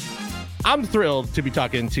 I'm thrilled to be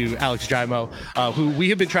talking to Alex Giaimo, who we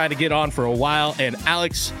have been trying to get on for a while. And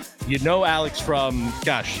Alex, you know Alex from,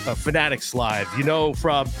 Fanatics Live. You know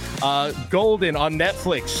from Golden on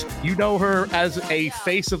Netflix. You know her as a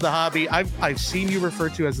face of the hobby. I've seen you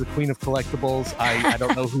referred to as the Queen of Collectibles. I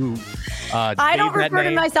don't know who. I don't gave that refer to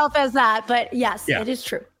name. myself as that, but yes, Yeah. it is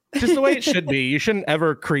true. just the way it should be. You shouldn't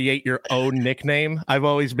ever create your own nickname. I've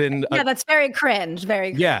always been. Yeah, that's very cringe. Very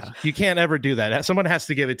cringe. Yeah, you can't ever do that. Someone has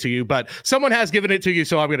to give it to you, but someone has given it to you,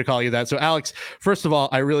 so I'm going to call you that. So, Alex, first of all,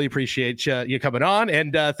 I really appreciate you coming on,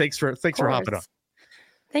 and thanks for hopping on.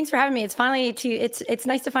 Thanks for having me. It's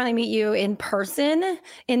nice to finally meet you in person,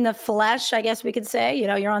 in the flesh, I guess we could say. You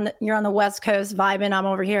know, you're on the West Coast vibing. I'm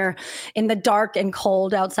over here in the dark and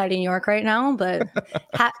cold outside of New York right now, but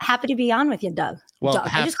happy to be on with you, Doug. Well, Doug.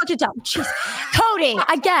 I just called you Doug. Jeez. Cody,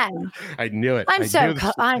 again. I knew it.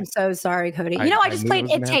 I'm so sorry, Cody. I just played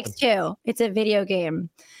It Takes Two. It's a video game,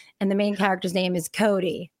 and the main character's name is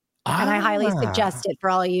Cody. And I highly suggest it for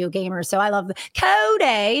all of you gamers. So I love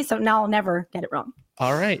Cody. So now I'll never get it wrong.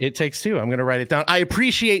 All right. It Takes Two. I'm going to write it down. I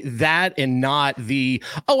appreciate that and not the,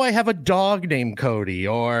 I have a dog named Cody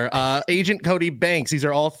or Agent Cody Banks. These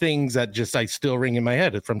are all things that I still ring in my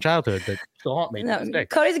head from childhood that still haunt me. No,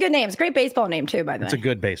 Cody's a good name. It's a great baseball name too, by the way. It's a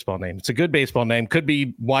good baseball name. Could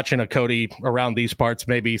be watching a Cody around these parts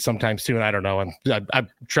maybe sometime soon. I don't know. I'm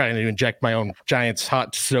trying to inject my own Giants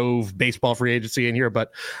hot stove baseball free agency in here, but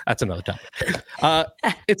that's another topic.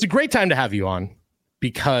 It's a great time to have you on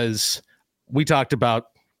because we talked about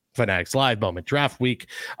Fanatics Live moment draft week.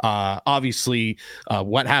 Obviously,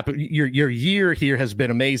 what happened? Your year here has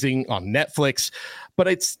been amazing on Netflix, but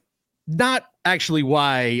it's not actually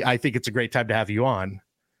why I think it's a great time to have you on.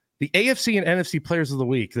 The AFC and NFC Players of the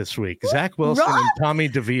Week this week: Zach Wilson and Tommy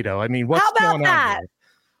DeVito. I mean, what's going on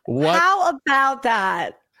here? How about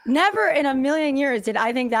that? Never in a million years did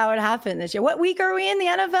I think that would happen this year. What week are we in the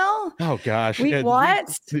NFL? Oh gosh, week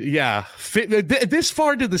what? Yeah, this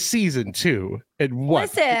far into the season too. And what?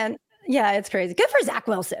 Listen, yeah, it's crazy. Good for Zach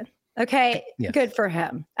Wilson. Okay, Good for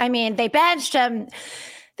him. I mean, they benched him.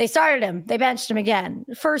 They started him. They benched him again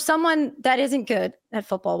for someone that isn't good at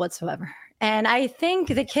football whatsoever. And I think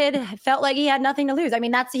the kid felt like he had nothing to lose. I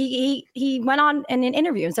mean, he went on in an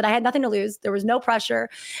interview and said, I had nothing to lose. There was no pressure.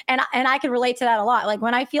 And I can relate to that a lot. Like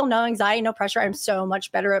when I feel no anxiety, no pressure, I'm so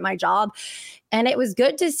much better at my job. And it was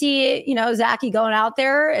good to see, Zachy going out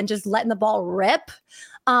there and just letting the ball rip.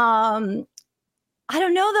 I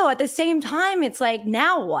don't know, though. At the same time, it's like,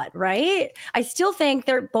 now what, right? I still think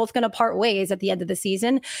they're both going to part ways at the end of the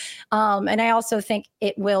season. And I also think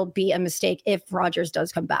it will be a mistake if Rodgers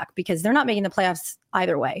does come back because they're not making the playoffs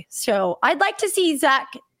either way. So I'd like to see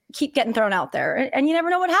Zach keep getting thrown out there. And you never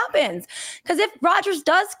know what happens. Because if Rodgers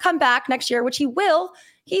does come back next year, which he will,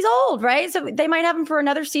 he's old, right? So they might have him for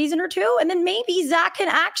another season or two. And then maybe Zach can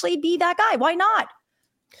actually be that guy. Why not?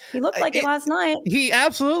 He looked like it last night. He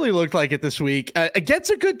absolutely looked like it this week. Against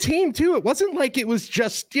a good team, too. It wasn't like it was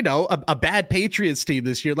just, a bad Patriots team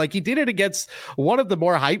this year. Like, he did it against one of the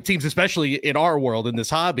more hyped teams, especially in our world, in this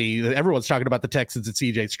hobby. Everyone's talking about the Texans and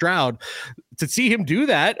C.J. Stroud. To see him do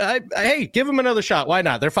that, hey, give him another shot. Why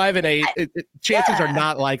not? They're 5-8. Chances are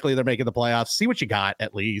not likely they're making the playoffs. See what you got,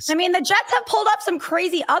 at least. I mean, the Jets have pulled up some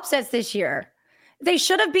crazy upsets this year. They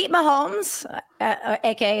should have beat Mahomes,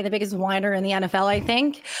 aka the biggest whiner in the NFL, I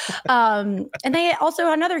think. And they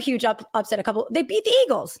also another huge upset. They beat the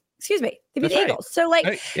Eagles. Excuse me. They beat the Eagles. So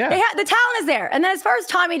the talent is there. And then as far as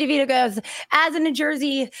Tommy DeVito goes, as a New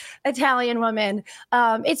Jersey Italian woman,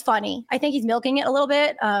 it's funny. I think he's milking it a little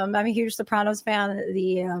bit. I'm a huge Sopranos fan.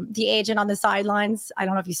 The agent on the sidelines. I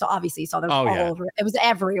don't know if you saw. Obviously, you saw them all over. It was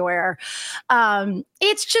everywhere.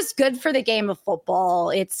 It's just good for the game of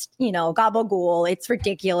football. It's gabagool. It's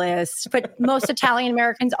ridiculous. But most Italian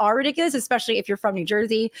Americans are ridiculous, especially if you're from New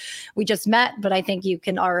Jersey. We just met, but I think you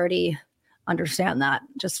can already understand that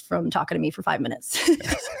just from talking to me for 5 minutes.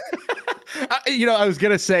 I was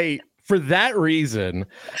gonna say for that reason,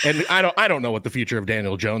 and I don't know what the future of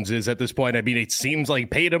Daniel Jones is at this point. I mean, it seems like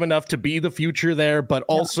paid him enough to be the future there, but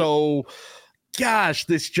also, gosh,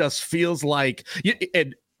 this just feels like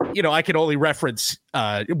I can only reference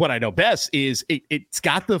what I know best is it's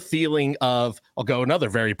got the feeling of, I'll go another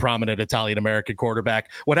very prominent Italian-American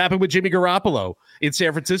quarterback. What happened with Jimmy Garoppolo in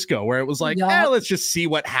San Francisco, where it was like, let's just see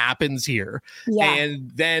what happens here. Yeah. And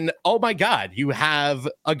then, oh my God, you have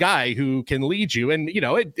a guy who can lead you. And,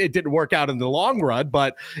 it didn't work out in the long run,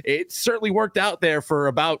 but it certainly worked out there for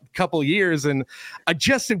about a couple of years. And I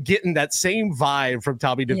just am getting that same vibe from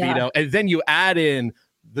Tommy DeVito. Yeah. And then you add in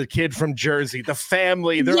the kid from Jersey, the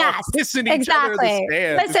family, they're all kissing each other in the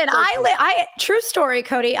stands. Listen, true story,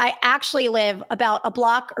 Cody. I actually live about a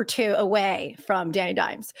block or two away from Danny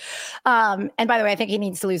Dimes. And by the way, I think he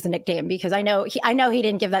needs to lose the nickname because I know he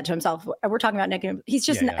didn't give that to himself. We're talking about nickname. He's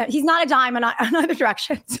just he's not a dime in either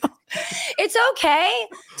direction. So It's okay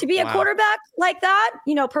to be a quarterback like that,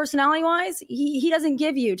 personality wise. He doesn't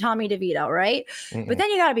give you Tommy DeVito, right? But then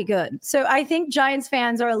you got to be good. So I think Giants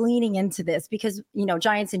fans are leaning into this because,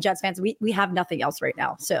 Giants and Jets fans, we have nothing else right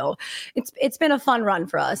now. So it's been a fun run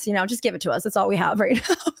for us. Just give it to us. That's all we have right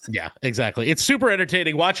now. Yeah, exactly. It's super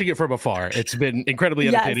entertaining watching it from afar. It's been incredibly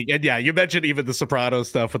entertaining. Yes. And yeah, you mentioned even the Sopranos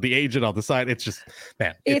stuff with the agent on the side. It's just,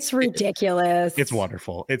 man, it's ridiculous. It's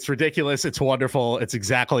wonderful. It's ridiculous. It's wonderful. It's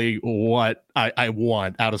exactly what I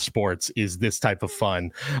want out of sports is this type of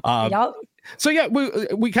fun. Yep. So yeah,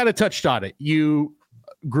 we kind of touched on it. You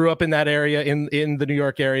grew up in that area, in the New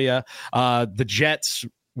York area. The Jets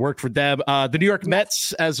worked for them. The New York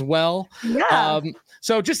Mets as well. Yeah.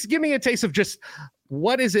 So just give me a taste of just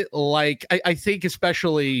what is it like? I think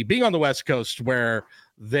especially being on the West Coast where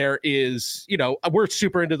there is, we're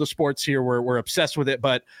super into the sports here. We're obsessed with it.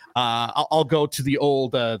 But I'll go to the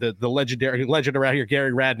old, the legendary legend around here,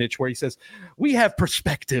 Gary Radnich, where he says, we have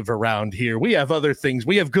perspective around here. We have other things.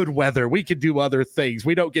 We have good weather. We can do other things.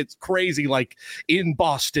 We don't get crazy like in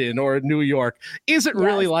Boston or New York. Is it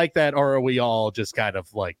really like that? Or are we all just kind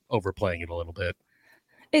of like overplaying it a little bit?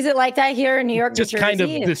 Is it like that here in New York, just New Jersey?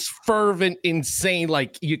 Kind of this fervent, insane,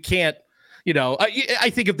 like you can't, I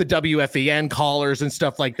think of the WFAN callers and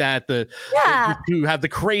stuff like that, who have the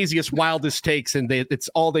craziest, wildest takes, and it's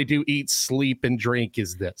all they do, eat, sleep, and drink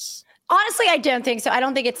is this. Honestly, I don't think so. I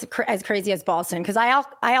don't think it's as crazy as Boston, because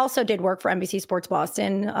I also did work for NBC Sports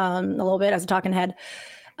Boston a little bit as a talking head.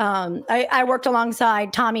 I worked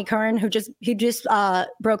alongside Tommy Curran, who just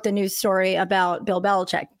broke the news story about Bill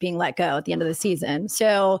Belichick being let go at the end of the season.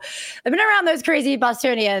 So I've been around those crazy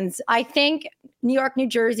Bostonians. I think New York, New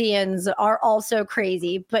Jerseyans are also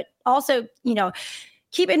crazy, but also,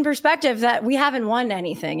 keep in perspective that we haven't won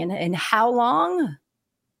anything in how long,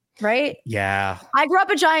 right? Yeah. I grew up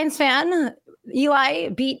a Giants fan. Eli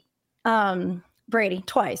beat Brady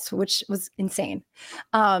twice, which was insane.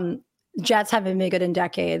 Jets haven't been good in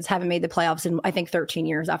decades, haven't made the playoffs in, I think, 13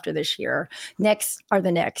 years after this year. Knicks are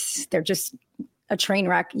the Knicks. They're just a train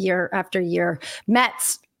wreck year after year.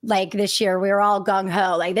 Mets, like this year, we were all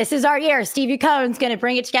gung-ho. Like, this is our year. Stevie Cohen's going to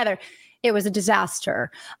bring it together. It was a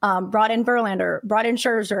disaster. Brought in Verlander, brought in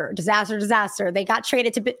Scherzer. Disaster. They got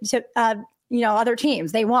traded to other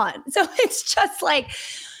teams. They won. So it's just like,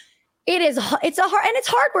 it's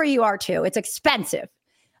hard where you are too. It's expensive.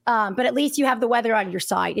 But at least you have the weather on your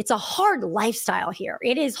side. It's a hard lifestyle here.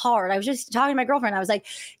 It is hard. I was just talking to my girlfriend. I was like,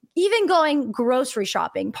 even going grocery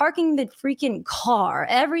shopping, parking the freaking car,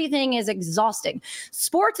 everything is exhausting.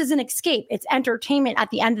 Sports is an escape. It's entertainment at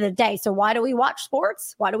the end of the day. So why do we watch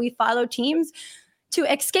sports? Why do we follow teams? To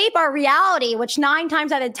escape our reality, which 9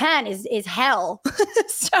 times out of 10 is hell.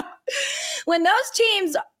 So when those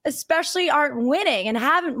teams especially aren't winning and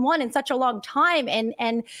haven't won in such a long time,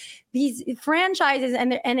 and these franchises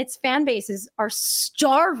and its fan bases are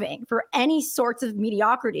starving for any sorts of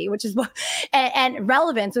mediocrity, which is what and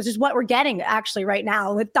relevance, which is what we're getting actually right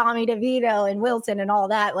now with Tommy DeVito and Wilson and all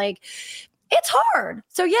that. Like, it's hard.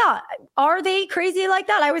 So yeah, are they crazy like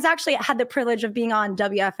that? I was actually had the privilege of being on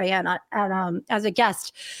WFAN as a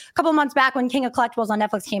guest a couple of months back when King of Collectibles on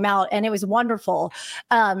Netflix came out, and it was wonderful.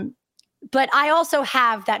 But I also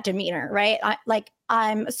have that demeanor, right?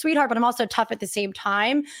 I'm a sweetheart, but I'm also tough at the same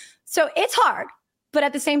time. So it's hard. But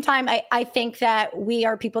at the same time, I think that we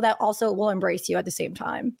are people that also will embrace you at the same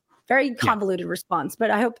time. Very convoluted response,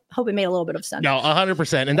 but I hope it made a little bit of sense. No,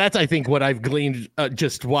 100%. And that's, I think, what I've gleaned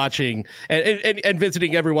just watching and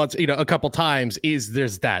visiting every once, a couple times is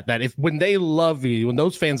there's that if when they love you, when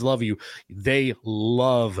those fans love you, they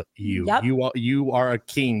love you. Yep. You are a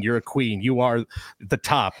king. You're a queen. You are the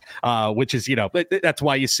top, which is, that's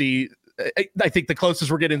why you see, I think the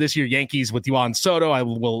closest we're getting this year, Yankees with Juan Soto.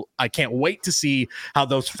 I can't wait to see how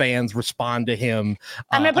those fans respond to him.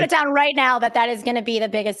 I'm going to put it down right now that is going to be the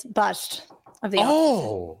biggest bust of the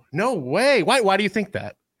offseason. No way. Why do you think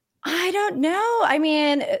that? I don't know. I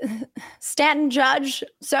mean, Stanton, Judge,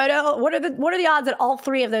 Soto, what are the odds that all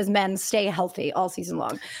 3 of those men stay healthy all season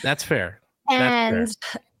long? That's fair. And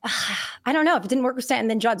I don't know. If it didn't work with Stanton,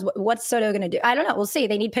 then Judge, what's Soto going to do? I don't know. We'll see.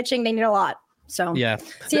 They need pitching. They need a lot. So yeah,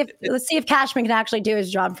 let's see if Cashman can actually do his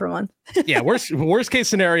job for one. Yeah, worst case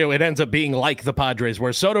scenario, it ends up being like the Padres,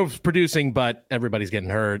 where Soto's producing, but everybody's getting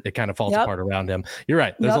hurt. It kind of falls apart around him. You're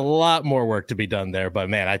right. There's a lot more work to be done there, but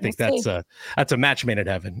man, I think that's a match made in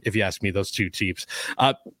heaven, if you ask me. Those 2 teams.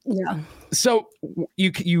 Yeah. So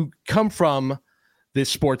you come from this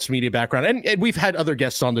sports media background, and we've had other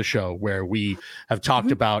guests on the show where we have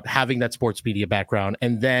talked about having that sports media background,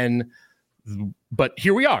 and then. But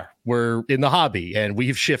here we are. We're in the hobby, and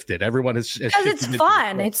we've shifted. Everyone has because it's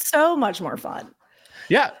fun. It's so much more fun.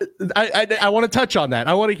 Yeah, I want to touch on that.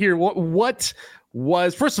 I want to hear what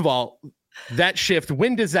was, first of all, that shift.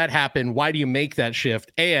 When does that happen? Why do you make that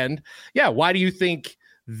shift? And yeah, why do you think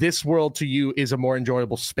this world to you is a more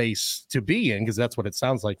enjoyable space to be in? Because that's what it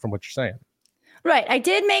sounds like from what you're saying. Right. I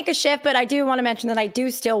did make a shift, but I do want to mention that I do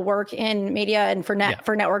still work in media and for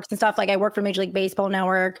networks and stuff. Like I work for Major League Baseball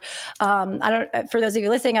Network. For those of you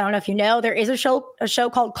listening, I don't know if you know, there is a show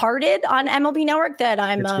called Carded on MLB Network that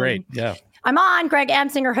It's great. Yeah. I'm on. Greg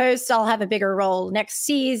Amsinger hosts. I'll have a bigger role next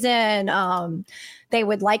season. They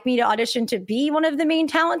would like me to audition to be one of the main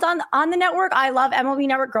talents on the network. I love MLB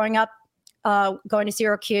Network. Growing up, going to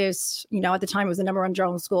Syracuse, at the time it was the #1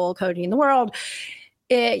 journalism school coaching in the world.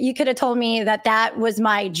 You could have told me that was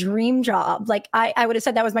my dream job. Like I would have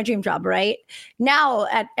said that was my dream job, right? Now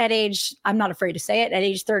at age, I'm not afraid to say it, at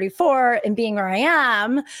age 34 and being where I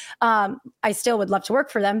am, I still would love to work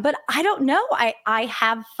for them, but I don't know. I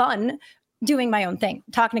have fun doing my own thing,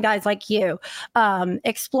 talking to guys like you,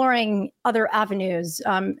 exploring other avenues,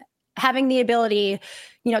 having the ability,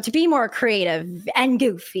 to be more creative and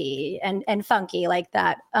goofy and funky like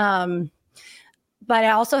that. But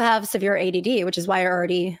I also have severe ADD, which is why I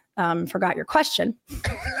already forgot your question.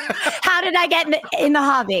 How did I get in the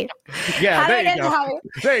hobby? Yeah,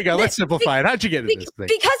 there you go. Let's simplify it. How'd you get into this thing?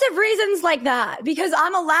 Because of reasons like that. Because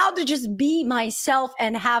I'm allowed to just be myself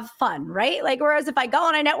and have fun, right? Like, whereas if I go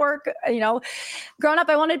on a network, growing up,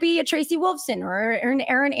 I wanted to be a Tracy Wolfson or an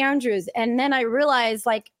Aaron Andrews. And then I realized,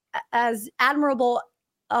 like, as admirable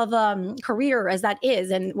of career as that is,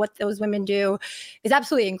 and what those women do is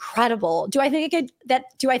absolutely incredible. Do I think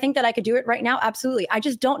that I could do it right now? Absolutely. I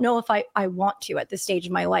just don't know if I want to at this stage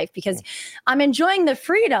of my life, because I'm enjoying the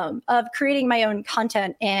freedom of creating my own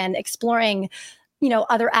content and exploring,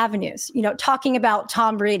 other avenues, talking about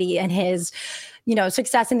Tom Brady and his,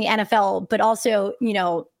 success in the NFL, but also,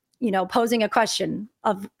 posing a question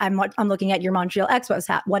of I'm looking at your Montreal Expos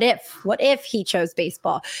hat. What if he chose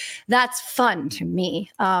baseball? That's fun to me.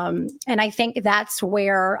 And I think that's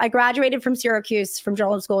where I graduated from Syracuse from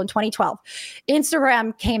journalism school in 2012.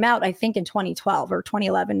 Instagram came out, I think, in 2012 or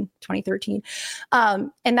 2011, 2013.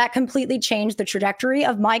 And that completely changed the trajectory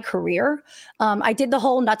of my career. I did the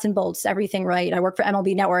whole nuts and bolts, everything right. I worked for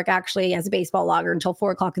MLB Network actually as a baseball logger until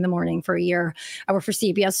 4:00 in the morning for a year. I worked for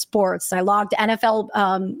CBS Sports. I logged NFL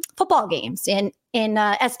football games in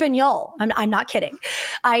Espanol. I'm not kidding.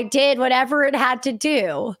 I did whatever it had to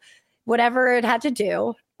do, whatever it had to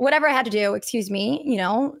do, whatever it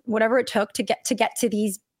took to get to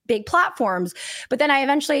these big platforms. But then I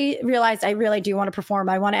eventually realized I really do want to perform.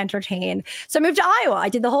 I want to entertain. So I moved to Iowa. I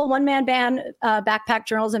did the whole one-man band backpack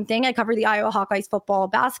journalism thing. I covered the Iowa Hawkeyes football,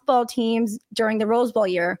 basketball teams during the Rose Bowl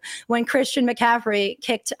year when Christian McCaffrey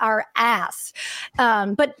kicked our ass.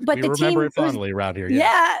 But we the team remember it fondly around here.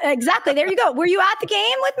 Yeah, exactly. There you go. Were you at the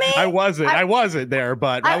game with me? I wasn't there,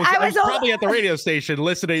 but I was probably at the radio station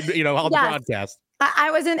listening, on the broadcast.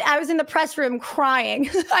 I was in the press room crying,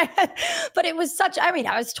 but it was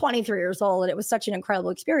I was 23 years old, and it was such an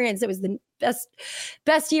incredible experience. It was the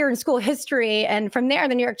best year in school history. And from there,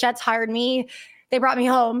 the New York Jets hired me. They brought me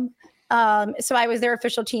home. So I was their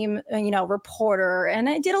official team, reporter, and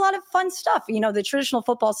I did a lot of fun stuff. The traditional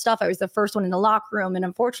football stuff. I was the first one in the locker room, and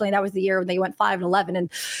unfortunately, that was the year when they went 5-11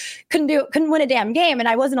 and couldn't win a damn game. And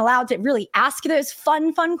I wasn't allowed to really ask those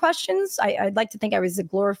fun questions. I'd like to think I was a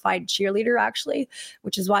glorified cheerleader, actually,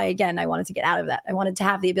 which is why, again, I wanted to get out of that. I wanted to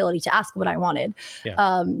have the ability to ask what I wanted.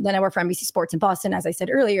 Yeah. Then I worked for NBC Sports in Boston, as I said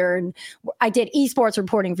earlier, and I did esports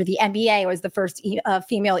reporting for the NBA. I was the first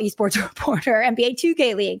female esports reporter, NBA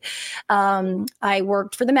 2K League. I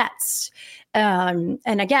worked for the Mets. And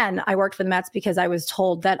again, I worked for the Mets because I was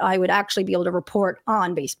told that I would actually be able to report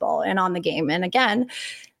on baseball and on the game. And again,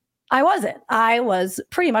 I wasn't. I was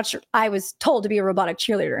told to be a robotic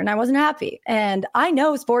cheerleader, and I wasn't happy. And I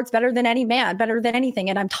know sports better than any man, better than anything.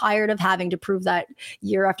 And I'm tired of having to prove that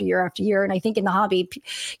year after year after year. And I think in the hobby,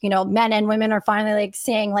 men and women are finally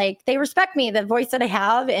saying they respect me, the voice that I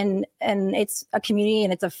have, and it's a community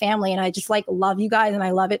and it's a family. And I just love you guys, and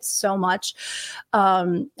I love it so much.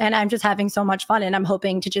 And I'm just having so much fun, and I'm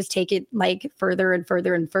hoping to just take it further and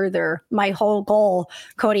further and further. My whole goal,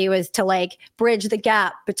 Cody, was to bridge the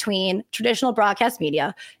gap between traditional broadcast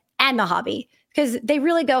media and the hobby, because they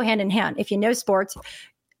really go hand in hand. If you know sports,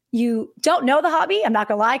 you don't know the hobby. I'm not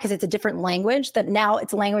gonna lie, because it's a different language that now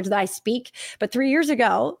it's a language that I speak. But 3 years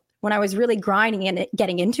ago, when I was really grinding and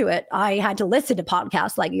getting into it, I had to listen to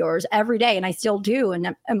podcasts like yours every day, and I still do.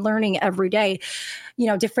 And I'm learning every day,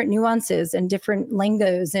 different nuances and different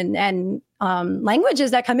lingos and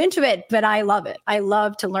languages that come into it. But I love it. I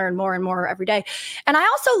love to learn more and more every day. And I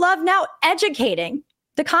also love now educating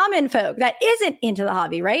the common folk that isn't into the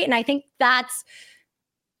hobby, right? And I think that's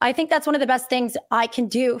one of the best things I can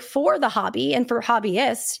do for the hobby and for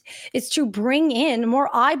hobbyists is to bring in more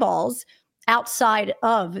eyeballs outside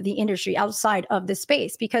of the industry, outside of the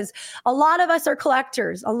space, because a lot of us are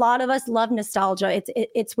collectors. A lot of us love nostalgia.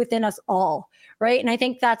 It's within us all, right? And I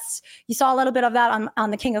think you saw a little bit of that on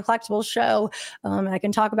the King of Collectibles show. I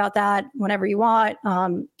can talk about that whenever you want.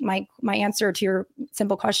 My answer to your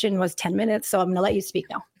simple question was 10 minutes, so I'm going to let you speak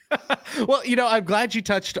now. Well, I'm glad you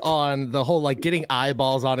touched on the whole getting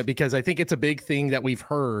eyeballs on it, because I think it's a big thing that we've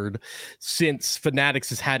heard since Fanatics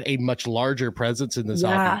has had a much larger presence in this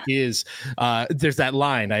hobby. Is there's that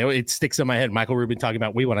line it sticks in my head. Michael Rubin talking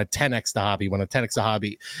about we want to 10x the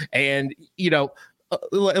hobby, and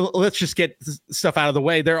let's just get stuff out of the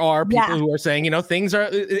way. There are people who are saying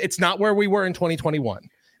it's not where we were in 2021,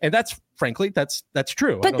 and that's frankly that's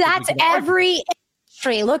true. But that's every.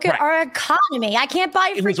 Look at our economy. I can't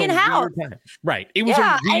buy a freaking house. Right. It was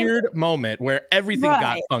a weird moment where everything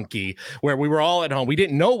got funky, where we were all at home. We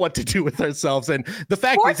didn't know what to do with ourselves. And the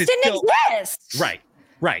fact Sports is, didn't exist.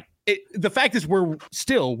 Right. The fact is, we're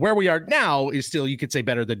still where we are now is still, you could say,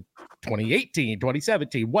 better than 2018,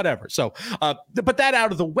 2017, whatever. So, but that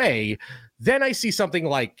out of the way, then I see something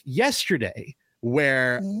like yesterday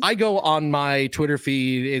where I go on my Twitter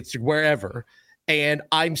feed, it's wherever, and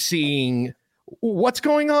I'm seeing what's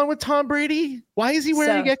going on with Tom Brady? Why is he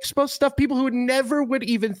wearing Expo stuff? People who never would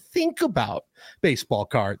even think about baseball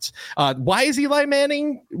cards. Why is Eli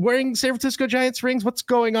Manning wearing San Francisco Giants rings? What's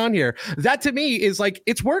going on here? That to me is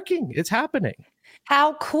it's working. It's happening.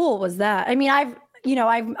 How cool was that? I mean,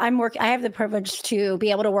 I'm working. I have the privilege to be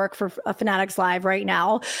able to work for Fanatics Live right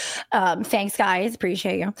now. Thanks, guys.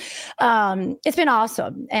 Appreciate you. It's been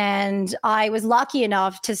awesome. And I was lucky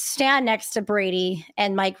enough to stand next to Brady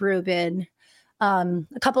and Mike Rubin a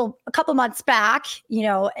couple months back,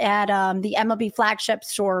 at the MLB flagship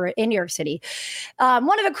store in New York City.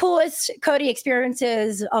 One of the coolest Cody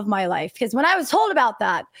experiences of my life, because when I was told about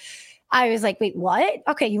that, I was like, wait, what?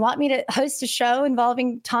 Okay, you want me to host a show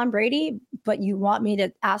involving Tom Brady, but you want me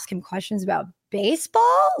to ask him questions about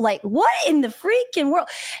baseball? Like, what in the freaking world?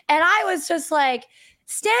 And I was just like,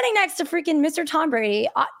 standing next to freaking Mr. Tom Brady,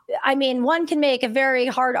 I mean, one can make a very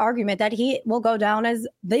hard argument that he will go down as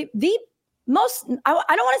the most, I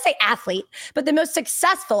don't want to say athlete, but the most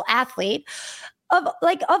successful athlete of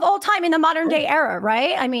all time in the modern day era,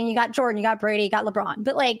 right? I mean, you got Jordan, you got Brady, you got LeBron,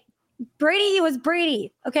 but Brady was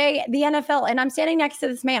Brady, okay? The NFL. And I'm standing next to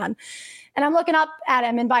this man and I'm looking up at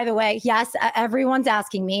him. And by the way, yes, everyone's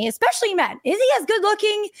asking me, especially men, is he as good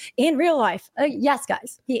looking in real life? Yes,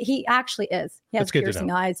 guys, he actually is. He has piercing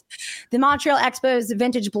eyes. The Montreal Expos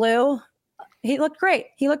vintage blue. He looked great.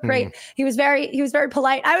 He was very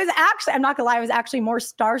polite. I'm not gonna lie, I was actually more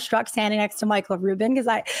starstruck standing next to Michael Rubin because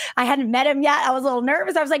I hadn't met him yet. I was a little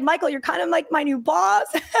nervous. I was like, Michael, you're kind of like my new boss.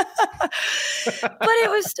 But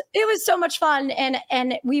it was so much fun.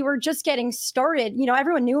 And we were just getting started.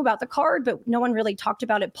 Everyone knew about the card, but no one really talked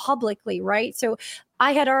about it publicly, right? So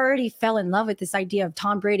I had already fell in love with this idea of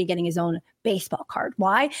Tom Brady getting his own baseball card.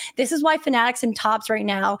 Why? This is why Fanatics and Topps right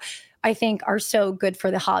now, I think, are so good for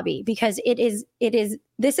the hobby, because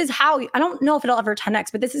this is how, I don't know if it'll ever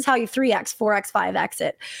 10x, but this is how you 3x, 4x, 5x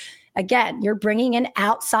it. Again, you're bringing in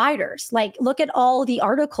outsiders. Look at all the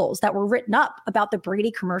articles that were written up about the Brady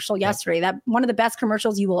commercial yesterday. That one of the best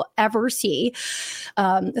commercials you will ever see,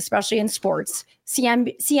 especially in sports.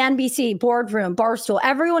 CNBC, Boardroom, Barstool,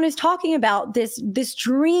 everyone is talking about this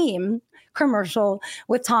dream commercial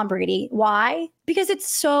with Tom Brady. Why? Because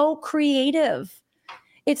it's so creative.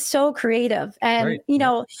 It's so creative. And,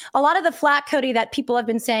 a lot of the flat Cody that people have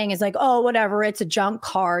been saying is oh, whatever, it's a junk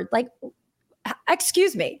card.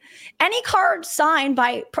 Excuse me, any card signed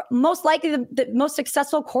by most likely the most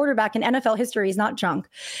successful quarterback in NFL history is not junk.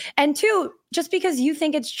 And two, just because you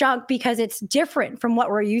think it's junk because it's different from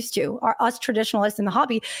what we're used to, us traditionalists in the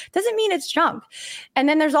hobby, doesn't mean it's junk. And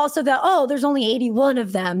then there's also there's only 81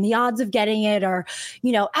 of them. The odds of getting it are,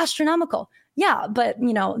 astronomical. Yeah, but,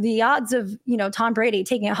 the odds of, Tom Brady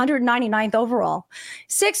taking 199th overall,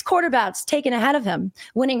 6 quarterbacks taken ahead of him,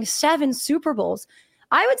 winning 7 Super Bowls,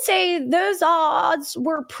 I would say those odds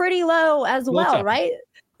were pretty low as well, right?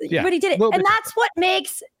 Yeah, but he did it. And that's what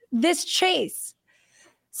makes this chase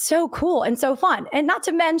so cool and so fun. And not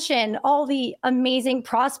to mention all the amazing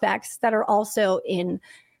prospects that are also in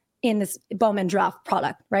this Bowman draft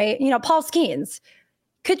product, right? Paul Skeens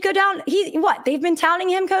could go down. They've been touting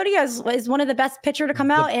him, Cody, as one of the best pitcher to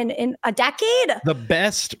come out in a decade. The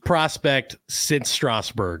best prospect since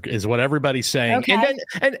Strasburg is what everybody's saying. Okay.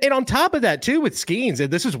 And on top of that too, with Skeens,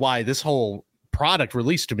 and this is why this whole product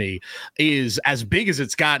released to me is as big as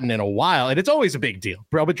it's gotten in a while, and it's always a big deal.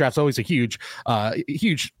 Relevant Draft's always a huge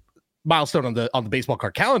milestone on the baseball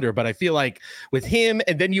card calendar, but I feel like with him,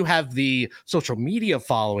 and then you have the social media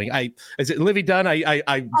following. Is it Olivia Dunn?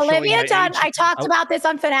 Olivia Dunn. I talked about this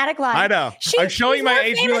on Fanatic Live. I know. I'm showing my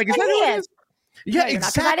age. You're like, is that who it is? Yeah,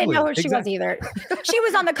 exactly. I didn't know who she was either. She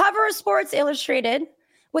was on the cover of Sports Illustrated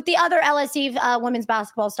with the other LSU women's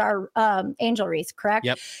basketball star, Angel Reese, correct?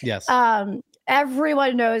 Yep. Yes.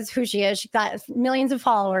 Everyone knows who she is. She's got millions of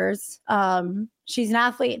followers. She's an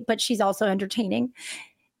athlete, but she's also entertaining.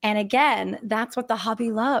 And again, that's what the hobby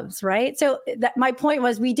loves, right? So my point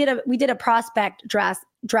was, we did a prospect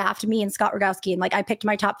draft, me and Scott Rogowski, and like I picked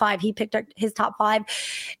my top 5, he picked his top 5,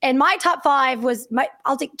 and my top 5 was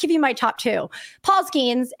give you my top 2: Paul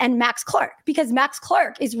Skeens and Max Clark, because Max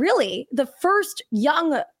Clark is really the first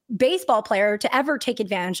young baseball player to ever take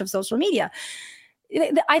advantage of social media.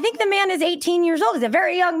 I think the man is 18 years old. He's a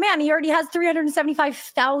very young man. He already has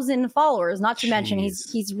 375,000 followers. Not to mention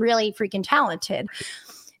he's really freaking talented.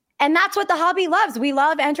 And that's what the hobby loves. We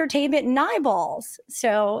love entertainment and eyeballs.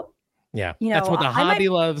 So, that's what the hobby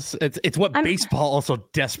loves. It's what baseball also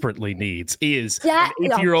desperately needs, is an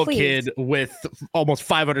 8-year-old kid with almost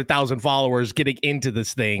 500,000 followers getting into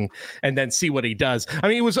this thing and then see what he does. I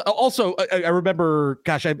mean, it was also, I remember,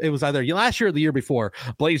 it was either last year or the year before,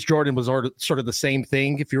 Blaze Jordan was sort of the same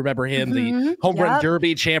thing. If you remember him, the home run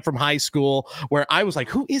derby champ from high school, where I was like,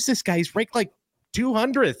 who is this guy? He's ranked like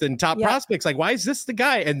 200th in top prospects. Like, why is this the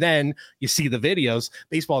guy? And then you see the videos.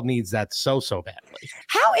 Baseball needs that so badly.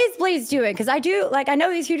 How is Blaze doing? Because I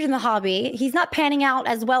know he's huge in the hobby. He's not panning out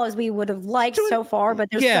as well as we would have liked so far, but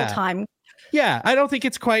there's still time. Yeah, I don't think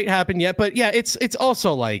it's quite happened yet, but yeah, it's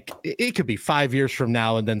also like it could be 5 years from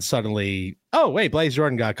now, and then suddenly, oh wait, Blaze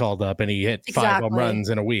Jordan got called up and he hit 5 home runs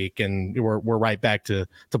in a week, and we're right back to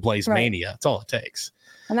Blaze mania. That's all it takes.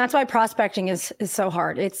 And that's why prospecting is so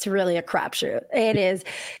hard. It's really a crapshoot. It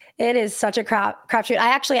is such a crapshoot. I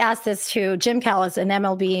actually asked this to Jim Callis, an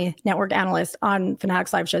MLB network analyst on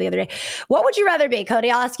Fanatics Live show the other day. What would you rather be,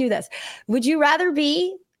 Cody? I'll ask you this. Would you rather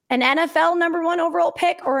be an NFL number 1 overall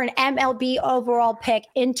pick or an MLB overall pick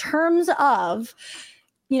in terms of,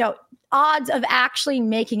 odds of actually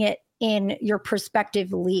making it in your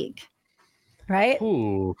prospective league? Right?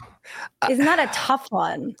 Ooh. Isn't that a tough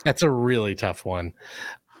one? That's a really tough one.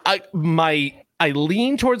 I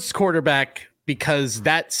lean towards quarterback because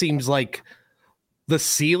that seems like the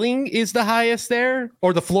ceiling is the highest there,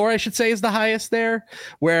 or the floor, I should say, is the highest there,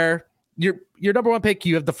 where your number 1 pick,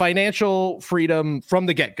 you have the financial freedom from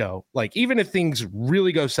the get-go. Like, even if things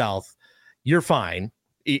really go south, you're fine,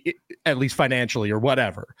 at least financially or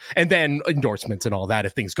whatever. And then endorsements and all that,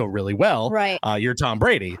 if things go really well, right? You're Tom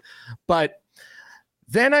Brady. But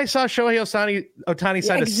then I saw Shohei Ohtani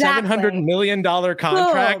sign a $700 million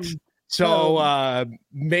contract. Boom. So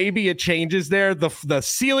maybe it changes there. The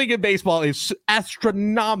ceiling in baseball is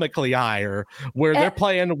astronomically higher, where they're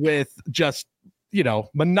playing with just,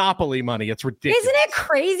 monopoly money. It's ridiculous. Isn't it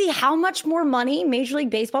crazy how much more money Major League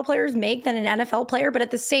Baseball players make than an NFL player? But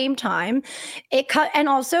at the same time, and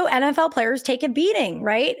also NFL players take a beating,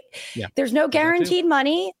 right? Yeah. There's no guaranteed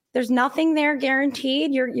money. There's nothing there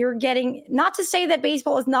guaranteed. You're getting, not to say that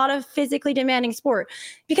baseball is not a physically demanding sport,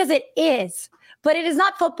 because it is, but it is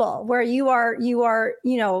not football, where you are,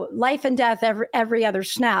 life and death every other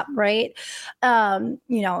snap, right?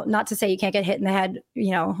 Not to say you can't get hit in the head,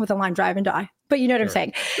 with a line drive and die. But you know what I'm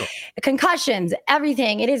saying? Sure. Concussions,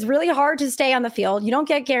 everything. It is really hard to stay on the field. You don't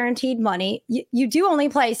get guaranteed money. You do only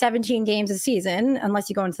play 17 games a season, unless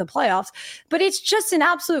you go into the playoffs. But it's just an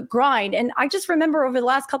absolute grind. And I just remember over the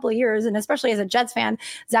last couple of years, and especially as a Jets fan,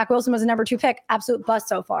 Zach Wilson was a number 2 pick. Absolute bust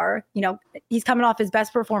so far. He's coming off his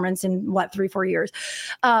best performance in 3-4 years.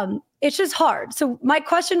 It's just hard. So my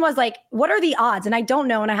question was what are the odds? And I don't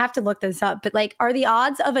know, and I have to look this up, but are the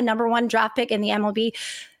odds of a number 1 draft pick in the MLB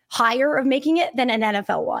higher of making it than an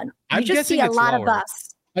NFL one? I'm just see a lot lower. Of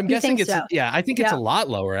busts. I'm guessing it's so? I think it's a lot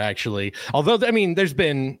lower, actually. Although, I mean,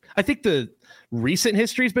 I think the recent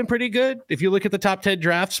history has been pretty good if you look at the top 10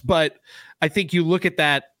 drafts, but I think you look at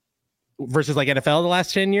that versus NFL the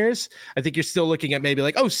last 10 years, I think you're still looking at maybe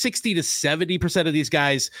 60 to 70% of these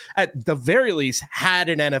guys at the very least had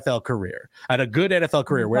an NFL career, had a good NFL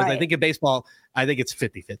career. Whereas I think in baseball, I think it's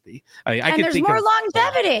 50-50. And there's more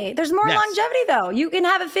longevity. There's more longevity, though. You can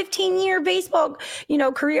have a 15-year baseball,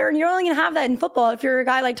 career, and you're only going to have that in football if you're a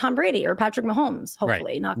guy like Tom Brady or Patrick Mahomes,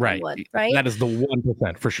 hopefully, knock on wood, right? That is the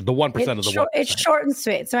 1% for sure. The 1% of the 1%. It's short and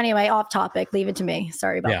sweet. So anyway, off topic. Leave it to me.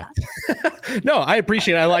 Sorry about that. No, I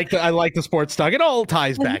appreciate it. I like the sports talk. It all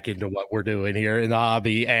ties back into what we're doing here in the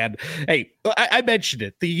hobby. And hey, I mentioned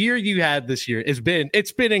it. The year you had this year it's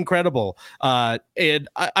been incredible. And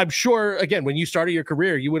I'm sure, again, when you started your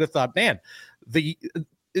career, you would have thought, man,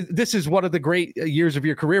 this is one of the great years of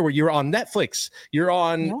your career where you're on Netflix, you're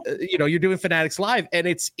on, you're doing Fanatics Live, and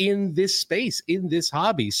it's in this space, in this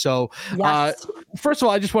hobby. So, first of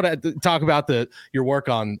all, I just want to talk about your work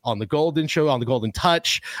on the Golden Show, on the Golden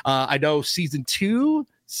Touch. I know season 2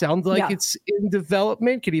 sounds like it's in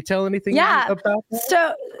development. Can you tell anything about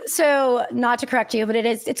that? So not to correct you, but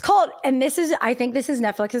it's called, and I think this is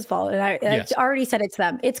Netflix's fault. And I already said it's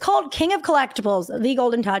them. It's called King of Collectibles, The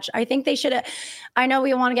Golden Touch. I think they should have, I know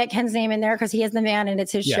we want to get Ken's name in there because he is the man and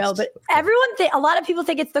it's his show, but a lot of people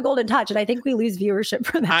think it's The Golden Touch. And I think we lose viewership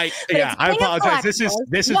for that. I apologize.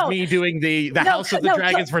 This is me doing the House of the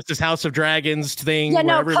Dragons versus House of Dragons thing. Yeah,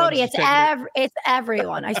 no, Cody, it's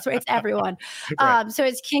everyone. I swear it's everyone. Right. So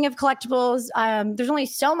it's King of Collectibles. There's only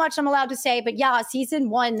so much I'm allowed to say, but yeah, season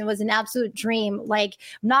 1 was an absolute dream. Like,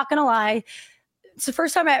 I'm not gonna lie, it's the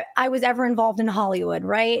first time I was ever involved in Hollywood,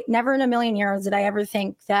 right? Never in a million years did I ever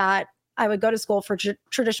think that I would go to school for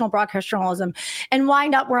traditional broadcast journalism and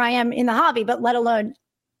wind up where I am in the hobby, but let alone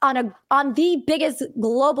on the biggest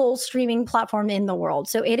global streaming platform in the world.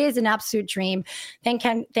 So it is an absolute dream. Thank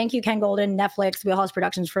you, Ken Golden, Netflix, Wheelhouse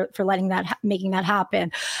Productions for making that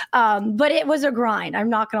happen. But it was a grind. I'm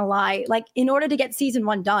not going to lie. Like, in order to get season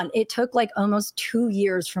 1 done, it took like almost 2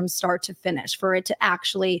 years from start to finish for it to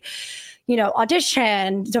actually,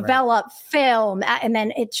 audition, develop, film, and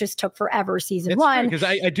then it just took forever. Season 1, because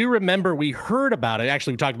I do remember we heard about it.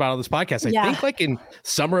 Actually, we talked about it on this podcast. I think like in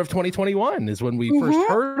summer of 2021 is when we first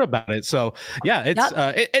heard about it. So it's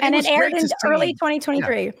and it aired in early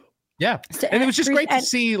 2023. Yeah. And it was just great to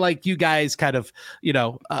see, like, you guys kind of,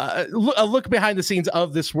 a look behind the scenes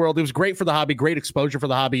of this world. It was great for the hobby, great exposure for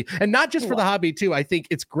the hobby, and not just for the hobby too. I think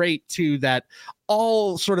it's great too that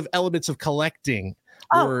all sort of elements of collecting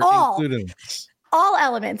were included. All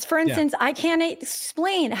elements. For instance, I can't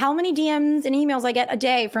explain how many DMs and emails I get a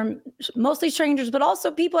day from mostly strangers, but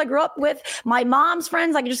also people I grew up with, my mom's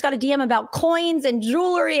friends. I just got a DM about coins and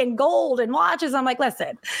jewelry and gold and watches. I'm like,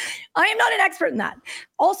 listen, I am not an expert in that.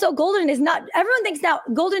 Also, Golden is not, everyone thinks now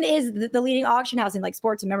Golden is the leading auction house in like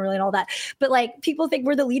sports and memorabilia and all that. But like, people think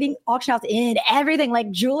we're the leading auction house in everything,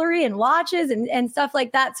 like jewelry and watches and stuff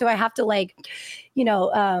like that. So I have to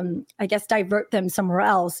I guess divert them somewhere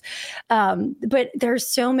else. But there's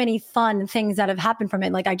so many fun things that have happened from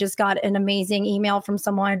it. Like, I just got an amazing email from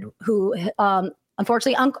someone who,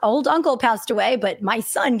 unfortunately, old uncle passed away, but my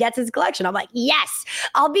son gets his collection. I'm like, yes,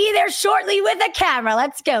 I'll be there shortly with a camera.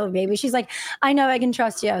 Let's go, baby. She's like, I know I can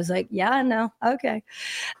trust you. I was like, yeah, I know. Okay.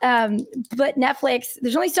 But Netflix,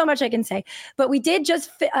 there's only so much I can say, but we did just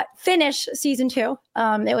finish season 2.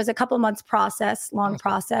 It was a couple months long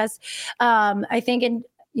process. I think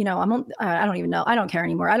I don't even know. I don't care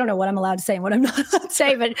anymore. I don't know what I'm allowed to say and what I'm not allowed to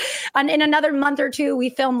say. But in another month or 2, we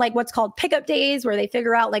filmed like what's called pickup days, where they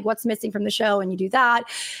figure out like what's missing from the show, and you do that.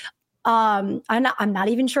 I'm not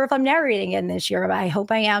even sure if I'm narrating it this year, but I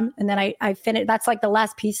hope I am. And then I finished. That's like the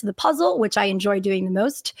last piece of the puzzle, which I enjoy doing the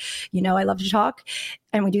most. I love to talk,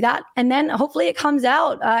 and we do that. And then hopefully it comes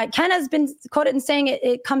out. Ken has been quoted in saying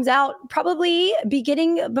it comes out probably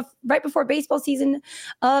beginning right before baseball season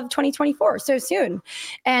of 2024. So soon.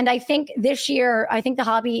 And I think this year, the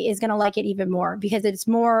hobby is going to like it even more, because it's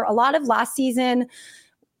more, a lot of last season.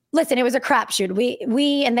 Listen, it was a crapshoot.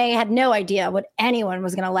 We and they had no idea what anyone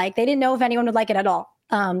was going to like. They didn't know if anyone would like it at all.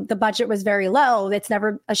 The budget was very low.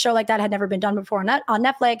 A show like that had never been done before on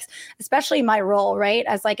Netflix, especially my role, right?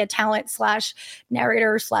 As like a talent /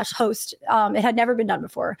 narrator / host. It had never been done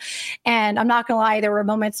before. And I'm not going to lie, there were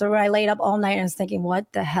moments where I laid up all night and was thinking,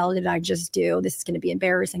 what the hell did I just do? This is going to be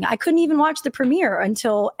embarrassing. I couldn't even watch the premiere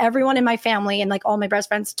until everyone in my family and like all my best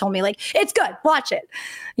friends told me, like, it's good, watch it.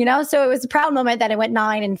 So it was a proud moment that it went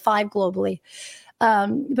 9 and 5 globally.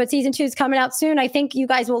 But season 2 is coming out soon. I think you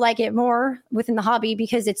guys will like it more within the hobby,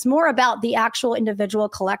 because it's more about the actual individual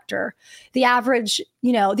collector, the average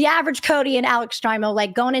Cody and Alex Giaimo,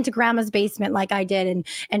 like going into grandma's basement like I did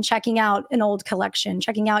and checking out an old collection,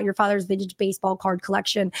 checking out your father's vintage baseball card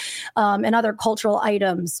collection, and other cultural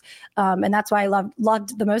items. And that's why I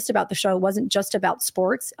loved the most about the show. It wasn't just about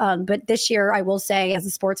sports. But this year, I will say, as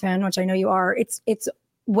a sports fan, which I know you are, it's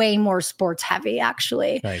way more sports heavy,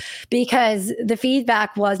 actually. Nice. Because the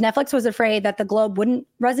feedback was Netflix was afraid that the Globe wouldn't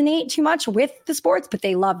resonate too much with the sports, but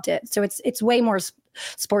they loved it. So it's way more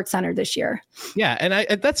sports centered this year. Yeah,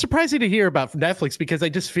 and that's surprising to hear about Netflix, because I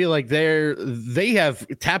just feel like they have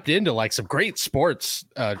tapped into like some great sports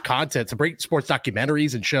content, some great sports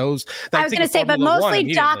documentaries and shows. I was going to say, but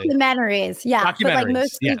mostly documentaries. Yeah, documentaries, but like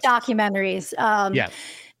mostly documentaries.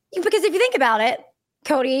 Because if you think about it,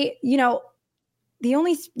 Cody, the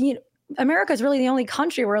only, America is really the only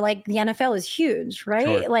country where like the NFL is huge, right?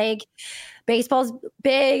 Sure. Like baseball's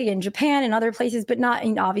big in Japan and other places, but not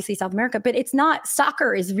in obviously South America. But it's not,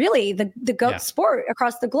 soccer is really the GOAT sport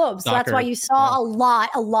across the globe. So that's why you saw a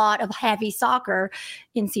lot of heavy soccer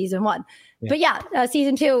in season 1. Yeah. But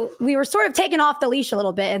season 2, we were sort of taken off the leash a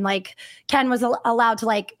little bit, and like Ken was allowed to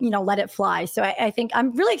like, let it fly. So I think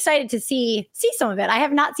I'm really excited to see some of it. I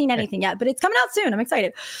have not seen anything yet, but it's coming out soon. I'm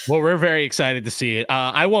excited. Well, we're very excited to see it.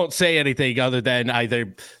 I won't say anything other than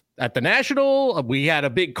either at the National, we had a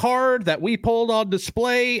big card that we pulled on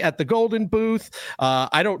display at the Golden Booth.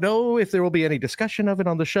 I don't know if there will be any discussion of it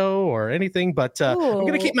on the show or anything, but I'm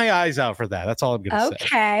going to keep my eyes out for that. That's all I'm going to say.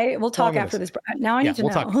 Okay. We'll talk after this. Now I need to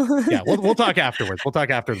know. We'll talk afterwards. We'll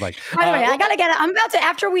talk after. Like, by the way, I got to get it. I'm about to,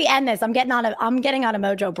 after we end this, I'm getting on a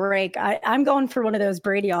Mojo break. I'm going for one of those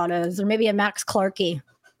Brady autos or maybe a Max Clarkey.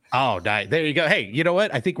 Oh, there you go. Hey, you know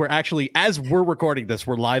what? I think we're actually, as we're recording this,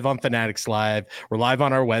 we're live on Fanatics Live. We're live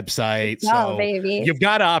on our website. So baby. You've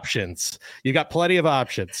got options. You've got plenty of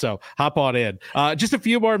options. So hop on in. Just a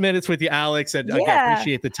few more minutes with you, Alex, and I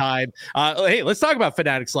appreciate the time. Hey, let's talk about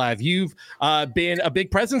Fanatics Live. You've been a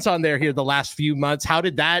big presence on there here the last few months. How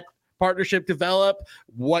did that partnership develop?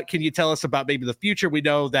 What can you tell us about maybe the future? We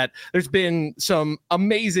know that there's been some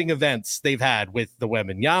amazing events they've had with the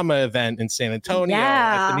Wembanyama event in San Antonio,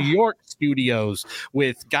 at the New York studios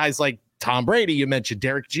with guys like Tom Brady, you mentioned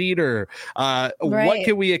Derek Jeter. What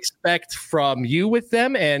can we expect from you with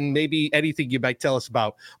them, and maybe anything you might tell us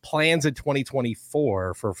about plans in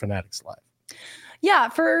 2024 for Fanatics Live? Yeah,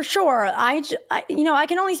 for sure. I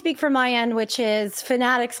can only speak from my end, which is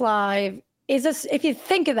Fanatics Live is this, if you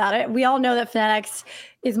think about it, we all know that Fanatics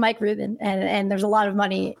is Mike Rubin, and there's a lot of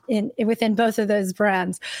money within both of those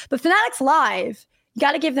brands. But Fanatics Live, you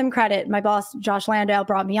got to give them credit. My boss, Josh Landau,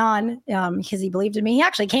 brought me on because he believed in me. He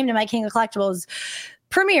actually came to my King of Collectibles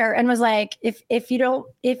premiere and was like, if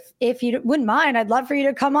you wouldn't mind, I'd love for you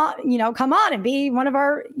to come on and be one of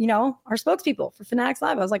our spokespeople for Fanatics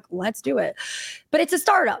Live. I was like, let's do it. But it's a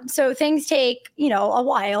startup. So things take, a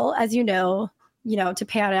while, as to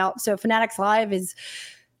pan out. So Fanatics Live it's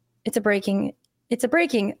a breaking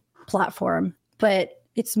platform, but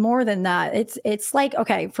it's more than that. It's like,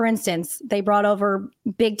 okay, for instance, they brought over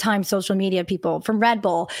big time social media people from Red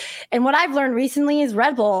Bull. And what I've learned recently is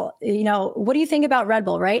Red Bull, what do you think about Red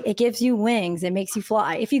Bull, right? It gives you wings. It makes you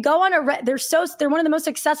fly. If you go on they're one of the most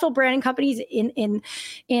successful branding companies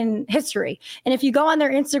in history. And if you go on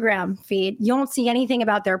their Instagram feed, you don't see anything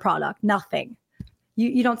about their product, nothing.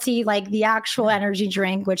 You don't see like the actual energy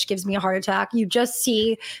drink, which gives me a heart attack. You just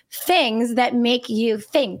see things that make you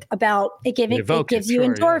think about it. It gives you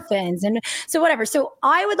endorphins. Yeah. And so whatever. So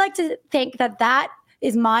I would like to think that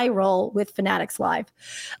is my role with Fanatics Live.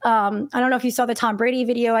 I don't know if you saw the Tom Brady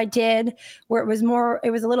video I did, where it was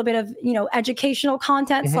a little bit of, educational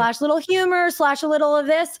content / little humor / a little of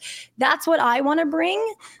this. That's what I want to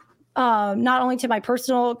bring. Not only to my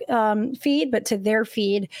personal feed, but to their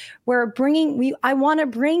feed. I want to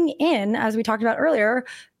bring in, as we talked about earlier,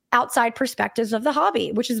 outside perspectives of the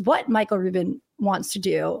hobby, which is what Michael Rubin wants to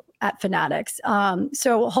do at Fanatics.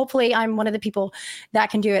 So hopefully I'm one of the people that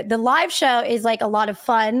can do it. The live show is like a lot of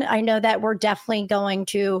fun. I know that we're definitely going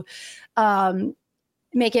to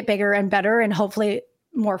make it bigger and better, and hopefully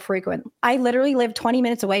more frequent. I literally live 20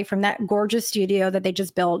 minutes away from that gorgeous studio that they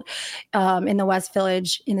just built in the West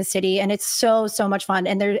Village in the city, and it's so much fun.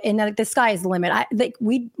 And the sky is the limit.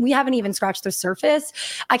 We haven't even scratched the surface.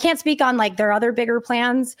 I can't speak on like their other bigger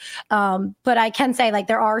plans, but I can say like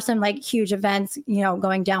there are some like huge events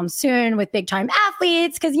going down soon with big time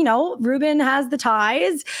athletes because Rubin has the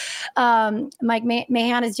ties. Mike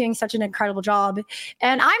Mahan is doing such an incredible job,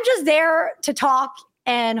 and I'm just there to talk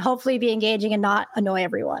and hopefully be engaging and not annoy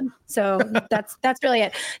everyone. So that's really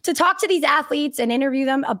it. To talk to these athletes and interview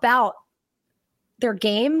them about their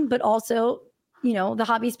game, but also, the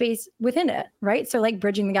hobby space within it, right? So like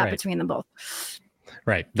bridging the gap between them both.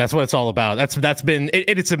 Right. That's what it's all about. That's been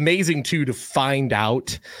it's amazing too to find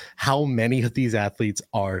out how many of these athletes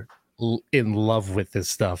are in love with this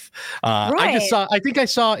stuff. I think I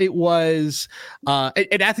saw it was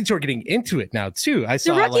and athletes who are getting into it now too. I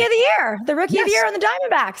saw the rookie of the year on the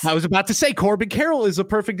Diamondbacks. I was about to say Corbin Carroll is a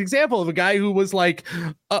perfect example of a guy who was like,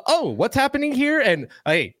 what's happening here? And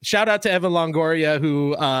hey, shout out to Evan Longoria,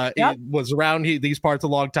 who was around these parts a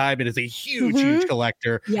long time and is a huge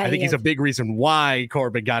collector. Yeah, I think he's a big reason why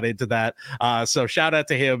Corbin got into that. So shout out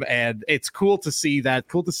to him. And it's cool to see that.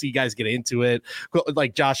 Cool to see guys get into it.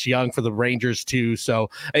 Like Josh Young, young for the Rangers too. So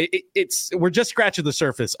we're just scratching the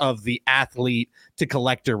surface of the athlete to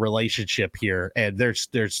collector relationship here, and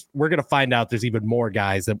we're gonna find out there's even more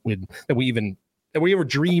guys that we ever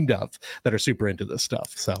dreamed of that are super into this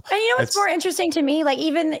stuff. So, and you know what's more interesting to me? Like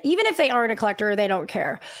even if they aren't a collector, they don't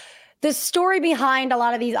care. The story behind a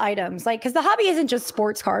lot of these items, like, because the hobby isn't just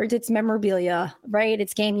sports cards, it's memorabilia, right?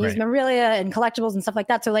 It's game used memorabilia and collectibles and stuff like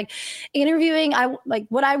that. So like interviewing,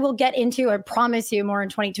 what I will get into, I promise you more in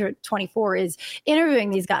 2024 is interviewing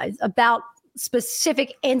these guys about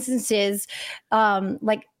specific instances,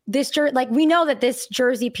 like this we know that this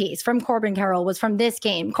jersey piece from Corbin Carroll was from this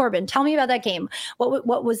game. Corbin, tell me about that game.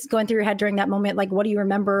 What was going through your head during that moment? Like, what do you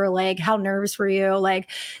remember? Like, how nervous were you? Like,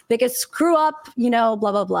 biggest screw up, blah,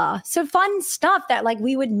 blah, blah. So fun stuff that like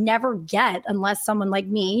we would never get unless someone like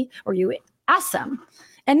me or you asked them.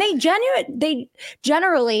 And they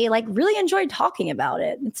generally like really enjoyed talking about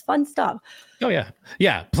it. It's fun stuff. Oh yeah.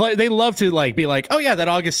 They love to like be like, oh yeah, that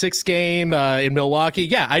August 6th game in Milwaukee.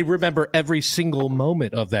 Yeah, I remember every single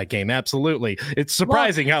moment of that game. Absolutely. It's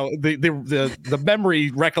surprising how the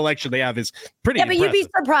memory recollection they have is pretty. Yeah, but impressive. You'd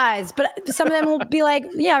be surprised. But some of them will be like,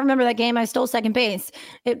 yeah, I remember that game. I stole second base.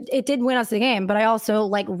 It did win us the game, but I also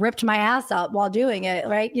like ripped my ass up while doing it.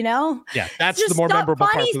 Right? Yeah, that's the more memorable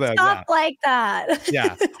part of that. Stuff like that.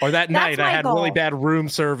 Yeah. Or that night I had really bad room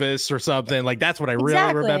service or something. Like that's what I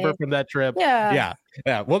really remember from that trip. Yeah.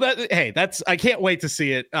 Well, I can't wait to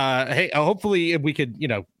see it. Hopefully we could,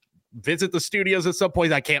 visit the studios at some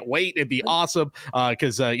point. I can't wait. It'd be awesome.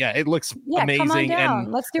 Because it looks amazing.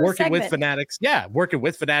 And let's do working with Fanatics. Yeah, working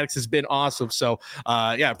with Fanatics has been awesome. So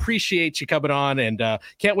appreciate you coming on, and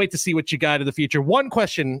can't wait to see what you got in the future. One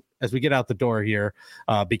question as we get out the door here,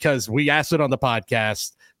 because we asked it on the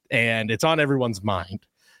podcast and it's on everyone's mind.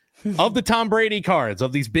 Of the Tom Brady cards,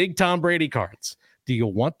 of these big Tom Brady cards, do you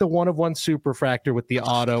want the 1-of-1 superfractor with the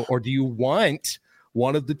auto, or do you want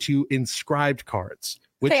one of the two inscribed cards?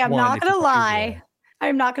 I'm not gonna lie.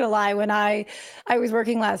 When I was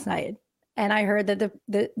working last night and I heard that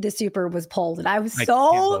the super was pulled, and I was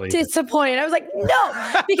so disappointed. I was like,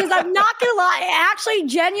 no, because I'm not gonna lie. I actually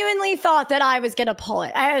genuinely thought that I was gonna pull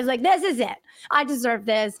it. I was like, this is it. I deserve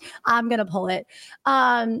this. I'm gonna pull it.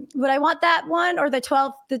 Would I want that one or the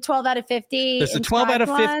 12 out of 50? There's the 12 out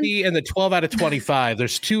of 50 and the 12 out of 25.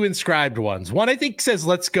 There's two inscribed ones. One I think says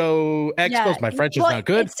 "Let's go Expos." Yeah. My French is not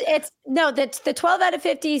good. The 12 out of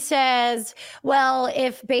 50 says, well,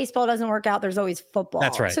 if baseball doesn't work out, there's always football.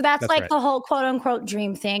 That's right. So that's the whole quote unquote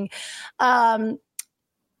dream thing.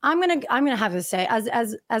 I'm gonna have to say,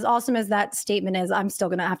 as awesome as that statement is, I'm still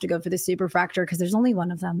gonna have to go for the superfractor because there's only one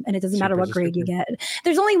of them, and it doesn't matter what grade you get.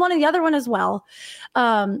 There's only one of the other one as well.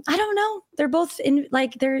 I don't know. They're both in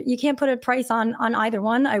you can't put a price on either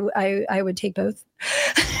one. I would take both.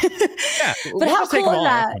 Yeah, but how cool is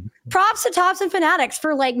that? Props to Topps and Fanatics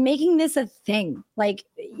for like making this a thing.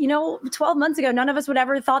 12 months ago, none of us would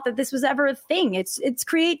ever thought that this was ever a thing. It's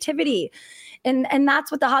creativity. And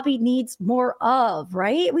that's what the hobby needs more of,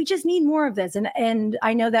 right? We just need more of this. And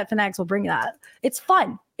I know that Fanatics will bring that. It's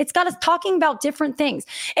fun. It's got us talking about different things.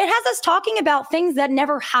 It has us talking about things that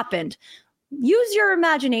never happened. Use your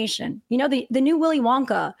imagination. The new Willy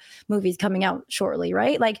Wonka movie's coming out shortly,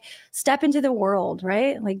 right? Like step into the world,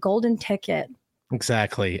 right? Like golden ticket.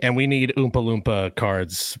 Exactly. And we need Oompa Loompa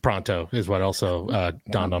cards pronto is what also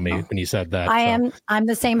dawned on me when you said that. I'm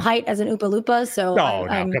the same height as an Oompa Loompa. So come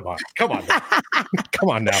on now. Come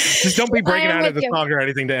on now. Just don't be breaking out of the song or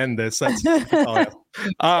anything to end this. That's all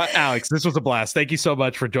Alex, this was a blast. Thank you so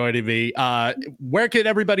much for joining me. Where can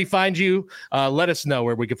everybody find you? Let us know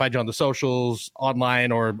where we can find you on the socials,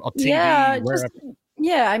 online, or on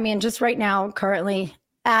TV. Just right now, currently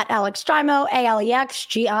at Alex Giaimo,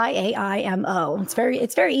 AlexGiaimo.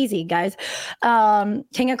 It's very easy, guys.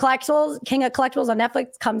 King of Collectibles on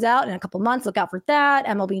Netflix comes out in a couple months. Look out for that.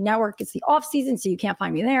 MLB Network, it's the off season, so you can't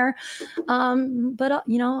find me there. But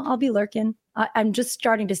I'll be lurking. I'm just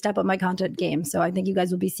starting to step up my content game, so I think you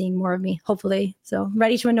guys will be seeing more of me, hopefully. So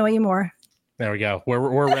ready to annoy you more. There we go.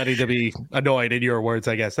 We're ready to be annoyed, in your words,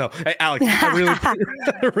 I guess. So, hey, Alex,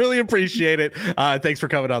 I really appreciate it. Thanks for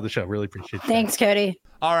coming on the show. Really appreciate it. Thanks, Cody.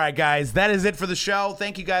 All right, guys, that is it for the show.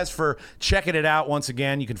 Thank you guys for checking it out. Once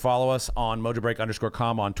again, you can follow us on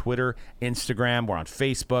MojoBreak_com on Twitter, Instagram. We're on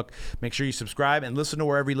Facebook. Make sure you subscribe and listen to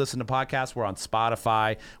wherever you listen to podcasts. We're on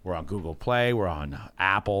Spotify. We're on Google Play. We're on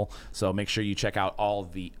Apple. So make sure you check out all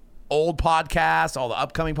the old podcasts, all the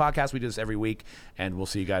upcoming podcasts. We do this every week, and we'll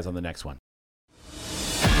see you guys on the next one.